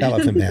elephant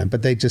man.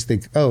 But they just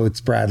think, oh,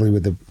 it's Bradley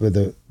with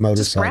the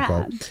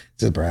motorcycle.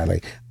 It's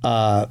Bradley.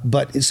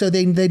 But so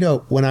they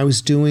know. When I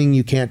was doing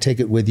You Can't Take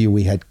It With You,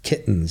 we had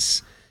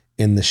kittens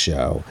in the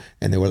show,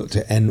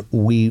 and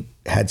we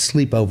had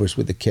sleepovers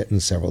with the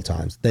kittens several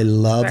times. They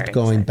loved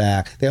going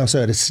back. They also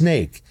had a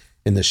snake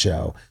in the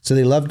show. So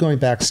they loved going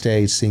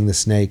backstage, seeing the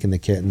snake and the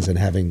kittens and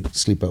having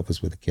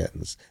sleepovers with the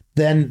kittens.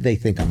 Then they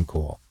think I'm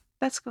cool.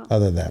 That's cool.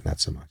 Other than that, not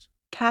so much.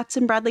 Cats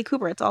and Bradley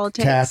Cooper. It's all it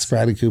takes. Cats,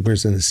 Bradley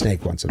Coopers, and the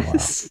snake once in a while.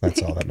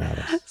 That's all that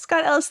matters.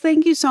 Scott Ellis,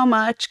 thank you so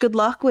much. Good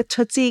luck with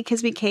Tootsie,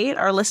 Kiss Me Kate.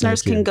 Our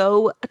listeners can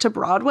go to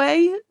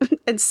Broadway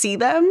and see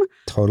them.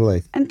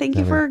 Totally. And thank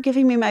you for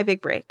giving me my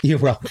big break. You're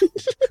welcome.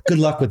 Good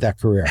luck with that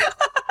career.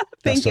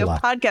 Thank you.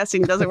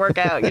 Podcasting doesn't work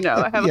out. You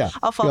know,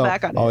 I'll fall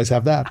back on it. Always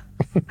have that.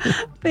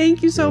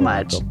 Thank you so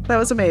much. Welcome. That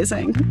was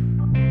amazing.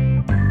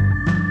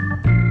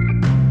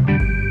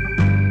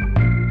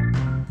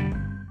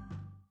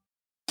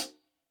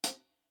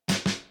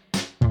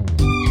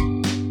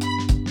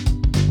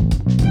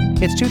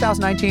 It's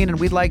 2019, and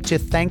we'd like to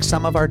thank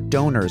some of our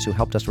donors who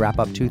helped us wrap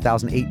up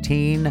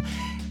 2018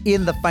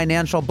 in the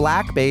financial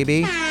black,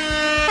 baby.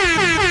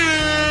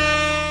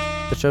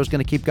 The show's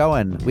going to keep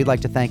going. We'd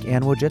like to thank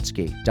Ann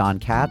Wojcicki, Don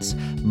Katz,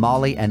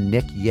 Molly and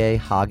Nick Ye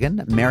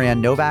Hagen,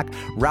 Marianne Novak,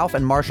 Ralph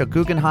and Marcia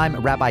Guggenheim,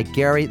 Rabbi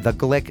Gary the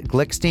Glick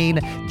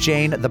Glickstein,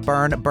 Jane the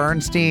Bern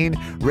Bernstein,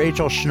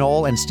 Rachel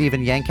Schnoll and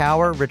Stephen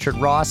Yankauer, Richard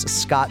Ross,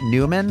 Scott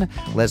Newman,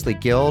 Leslie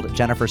Guild,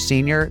 Jennifer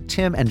Sr.,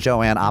 Tim and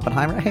Joanne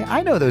Oppenheimer. Hey,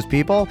 I know those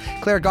people.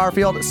 Claire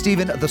Garfield,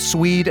 Stephen the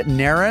Swede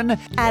Naren,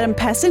 Adam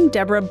Pessin,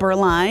 Deborah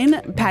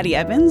Berline, Patty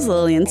Evans,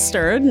 Lillian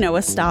Sturd,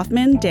 Noah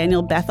Stoffman,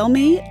 Daniel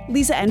Bethelme,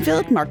 Lisa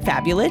Enfield, Mark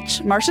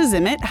Fabulich, Marcia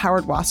Zimmett,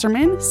 Howard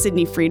Wasserman,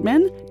 Sydney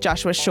Friedman,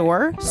 Joshua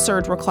Shore,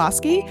 Serge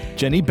Roklowski,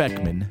 Jenny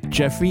Beckman,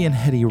 Jeffrey and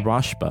Hetty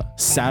Roshba,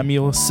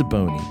 Samuel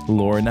Saboni,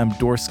 Lauren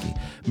Amdorsky,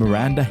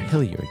 Miranda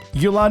Hilliard,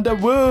 Yolanda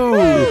Wu,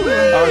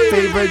 our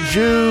favorite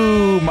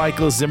Jew,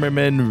 Michael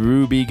Zimmerman,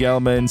 Ruby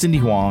Gelman, Cindy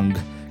Huang,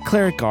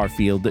 Claire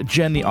Garfield,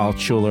 Jenny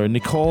Altschuler,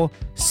 Nicole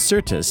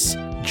Sirtis,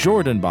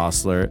 Jordan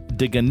Bossler,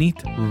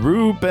 Diganit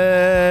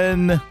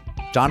Rubin,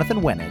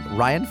 Jonathan Winnig,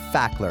 Ryan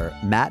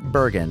Fackler, Matt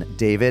Bergen,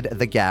 David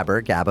the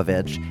Gabber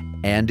Gabovich,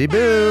 Andy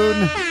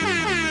Boone.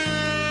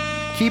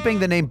 Keeping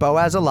the name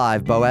Boaz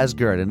alive, Boaz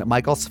Gurdon,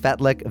 Michael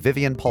Svetlik,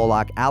 Vivian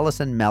Polak,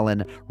 Allison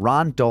Mellon,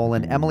 Ron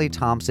Dolan, Emily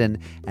Thompson,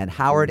 and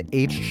Howard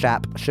H.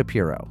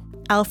 Shapiro.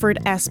 Alfred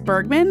S.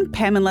 Bergman,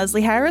 Pam and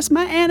Leslie Harris,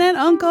 my aunt and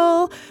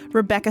uncle,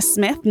 Rebecca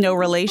Smith, no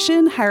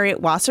relation,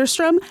 Harriet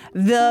Wasserstrom,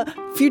 the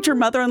future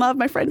mother-in-law of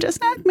my friend Jess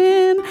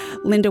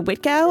Nackman, Linda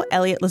Whitgow,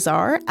 Elliot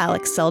Lazar,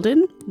 Alex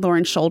Selden,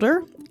 Lauren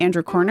Shoulder,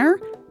 Andrew Corner,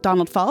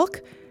 Donald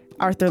Falk,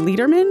 Arthur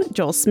Lederman,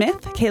 Joel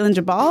Smith, Kaylin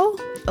Jabal,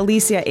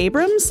 Alicia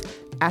Abrams,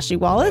 Ashley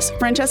Wallace,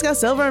 Francesca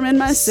Silverman,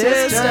 my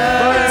sister.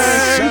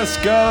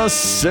 Francesca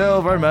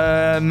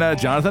Silverman,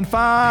 Jonathan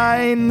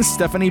Fine,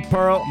 Stephanie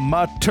Pearl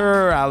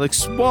Mutter,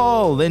 Alex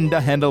Wall,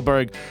 Linda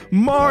Hendelberg,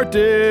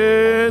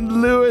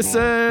 Martin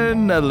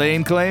Lewison,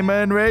 Elaine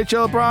Clayman,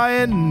 Rachel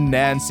Bryan,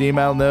 Nancy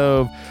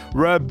Malnove,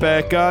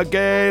 Rebecca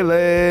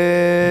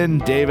Galen,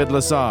 David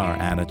Lazar,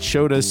 Anna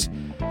Chodas,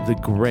 the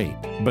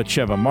great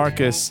Batsheva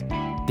Marcus,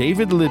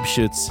 David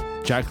Lipschitz,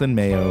 Jacqueline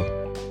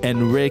Mayo,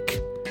 and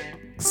Rick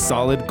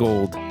Solid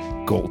Gold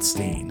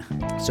Goldstein.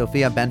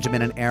 Sophia,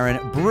 Benjamin, and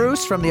Aaron.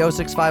 Bruce from the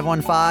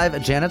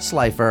 06515, Janet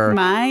Slifer.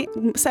 My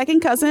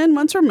second cousin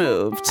once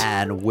removed.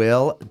 And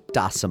Will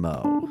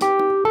Dossimo.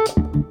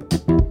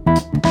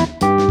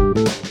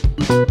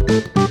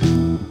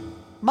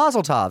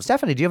 Mazel tov.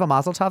 Stephanie, do you have a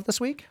mazel tov this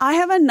week? I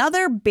have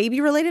another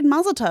baby-related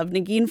mazel tov.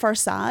 Negin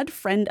Farsad,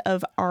 friend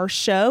of our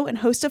show and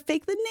host of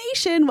Fake the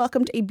Nation,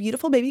 welcomed a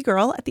beautiful baby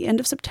girl at the end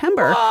of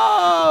September.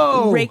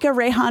 Oh! Reika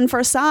Rehan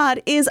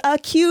Farsad is a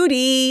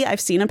cutie. I've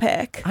seen a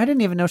pic. I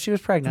didn't even know she was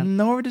pregnant.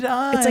 Nor did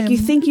I. It's like you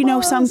think you know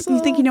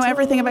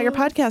everything about your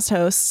podcast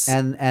hosts.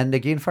 And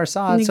Negin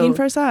Farsad. Negin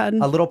Farsad.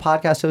 A little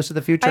podcast host of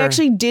the future. I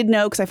actually did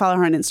know because I follow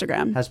her on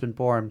Instagram. Has been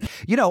born.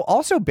 You know,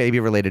 also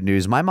baby-related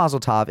news. My mazel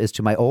tov is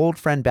to my old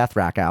friend Beth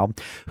Rakow,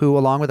 who,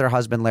 along with her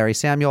husband Larry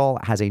Samuel,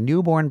 has a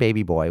newborn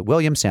baby boy,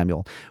 William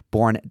Samuel,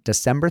 born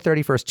December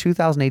 31st,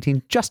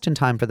 2018, just in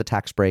time for the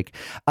tax break.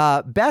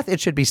 Beth, it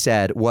should be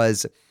said,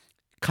 was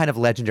kind of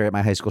legendary at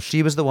my high school.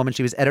 She was the woman.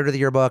 She was editor of the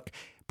yearbook,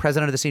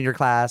 president of the senior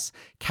class,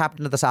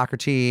 captain of the soccer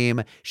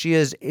team.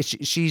 She's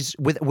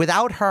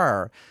without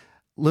her,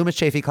 Loomis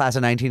Chaffee class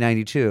of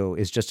 1992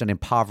 is just an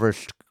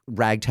impoverished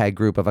ragtag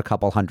group of a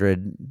couple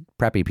hundred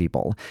preppy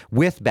people.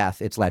 With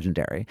Beth, it's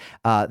legendary.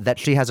 That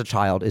she has a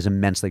child is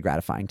immensely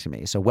gratifying to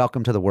me. So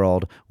welcome to the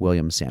world,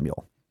 William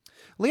Samuel.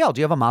 Liel, do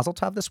you have a mazel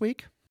tov this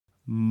week?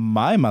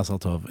 My mazel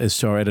tov is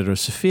to our editor,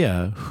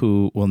 Sophia,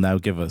 who will now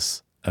give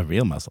us a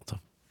real mazel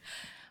tov.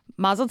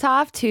 Mazel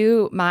tov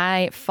to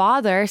my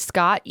father,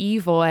 Scott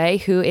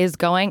Evoy, who is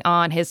going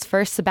on his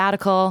first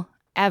sabbatical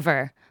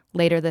ever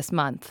later this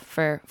month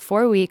for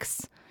 4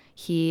 weeks.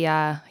 He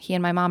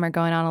and my mom are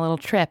going on a little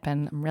trip,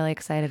 and I'm really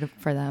excited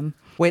for them.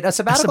 Wait, a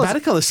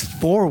sabbatical is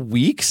 4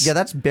 weeks? Yeah,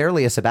 that's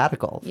barely a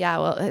sabbatical. Yeah,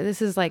 well,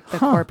 this is like the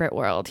corporate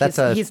world.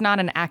 He's not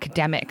an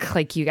academic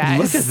like you guys.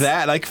 Look at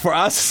that. Like, for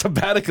us,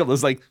 sabbatical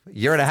is like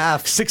year and a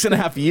half.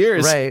 6.5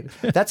 years. Right.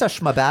 That's a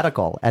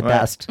schmabatical at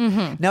best.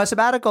 Mm-hmm. Now, a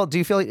sabbatical, do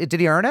you feel, did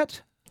he earn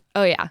it?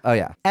 Oh, yeah. Oh,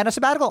 yeah. And a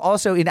sabbatical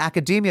also in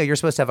academia, you're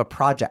supposed to have a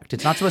project.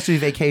 It's not supposed to be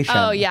vacation.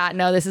 Oh, yeah.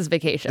 No, this is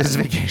vacation. This is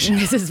vacation.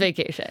 This is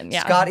vacation.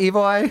 Yeah. Scott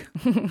Evoy.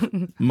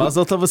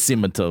 Mazel tov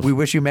v'siman. We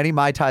wish you many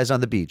Mai Tais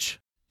on the beach.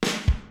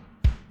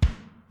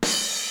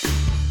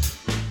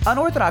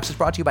 Unorthodox is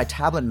brought to you by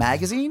Tablet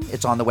Magazine.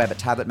 It's on the web at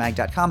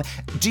tabletmag.com.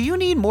 Do you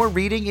need more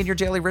reading in your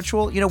daily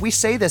ritual? You know, we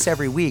say this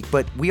every week,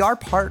 but we are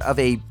part of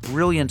a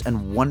brilliant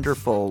and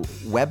wonderful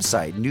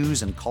website,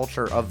 News and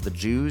Culture of the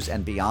Jews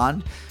and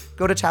Beyond.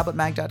 Go to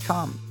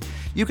tabletmag.com.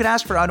 You can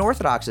ask for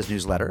Unorthodox's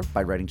newsletter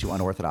by writing to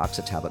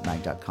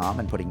unorthodox@tabletmag.com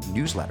and putting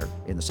newsletter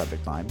in the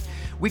subject line.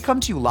 We come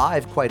to you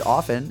live quite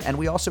often, and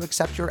we also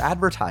accept your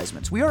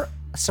advertisements. We are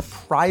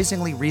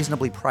surprisingly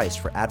reasonably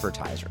priced for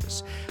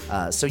advertisers.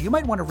 So you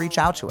might want to reach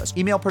out to us.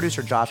 Email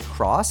producer Josh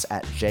Cross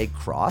at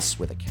jcross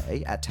with a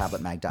K at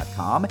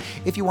tabletmag.com.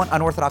 If you want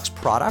unorthodox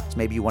product,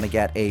 maybe you want to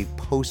get a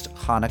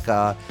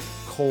post-Hanukkah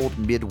cold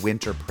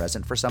midwinter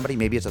present for somebody.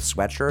 Maybe it's a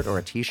sweatshirt or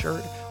a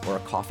t-shirt or a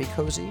coffee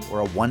cozy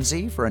or a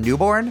onesie for a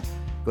newborn.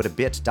 Go to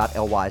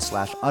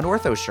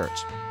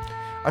bit.ly/unorthoshirt.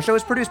 Our show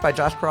is produced by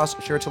Josh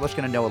Cross, Shira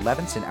Talishkin, and Noah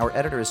Levinson. Our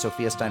editor is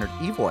Sophia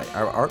Steinert-Evoy.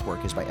 Our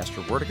artwork is by Esther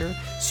Werdiger.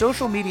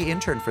 Social media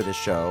intern for this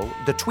show,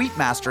 the tweet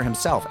master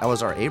himself,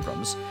 Elazar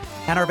Abrams.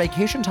 And our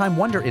vacation time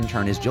wonder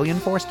intern is Jillian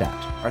Forstadt.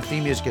 Our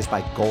theme music is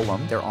by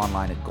Golem. They're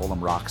online at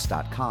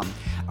golemrocks.com.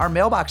 Our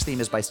mailbox theme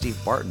is by Steve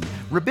Barton.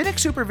 Rabbinic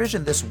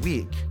supervision this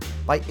week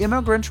by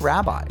immigrant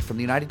rabbi from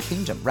the United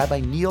Kingdom, Rabbi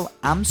Neil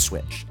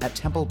Amswich at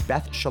Temple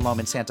Beth Shalom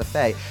in Santa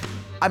Fe.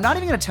 I'm not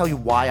even going to tell you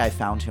why I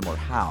found him or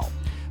how,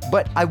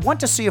 but I want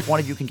to see if one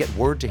of you can get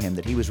word to him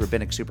that he was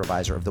Rabbinic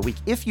Supervisor of the Week.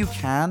 If you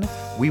can,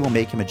 we will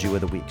make him a Jew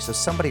of the Week. So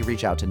somebody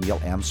reach out to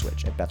Neil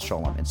Amswich at Beth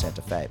Shalom in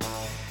Santa Fe.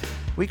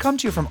 We come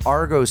to you from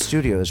Argo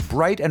Studios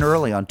bright and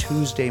early on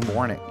Tuesday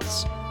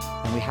mornings,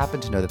 and we happen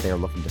to know that they are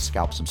looking to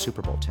scalp some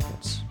Super Bowl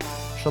tickets.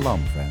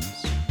 Shalom,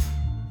 friends.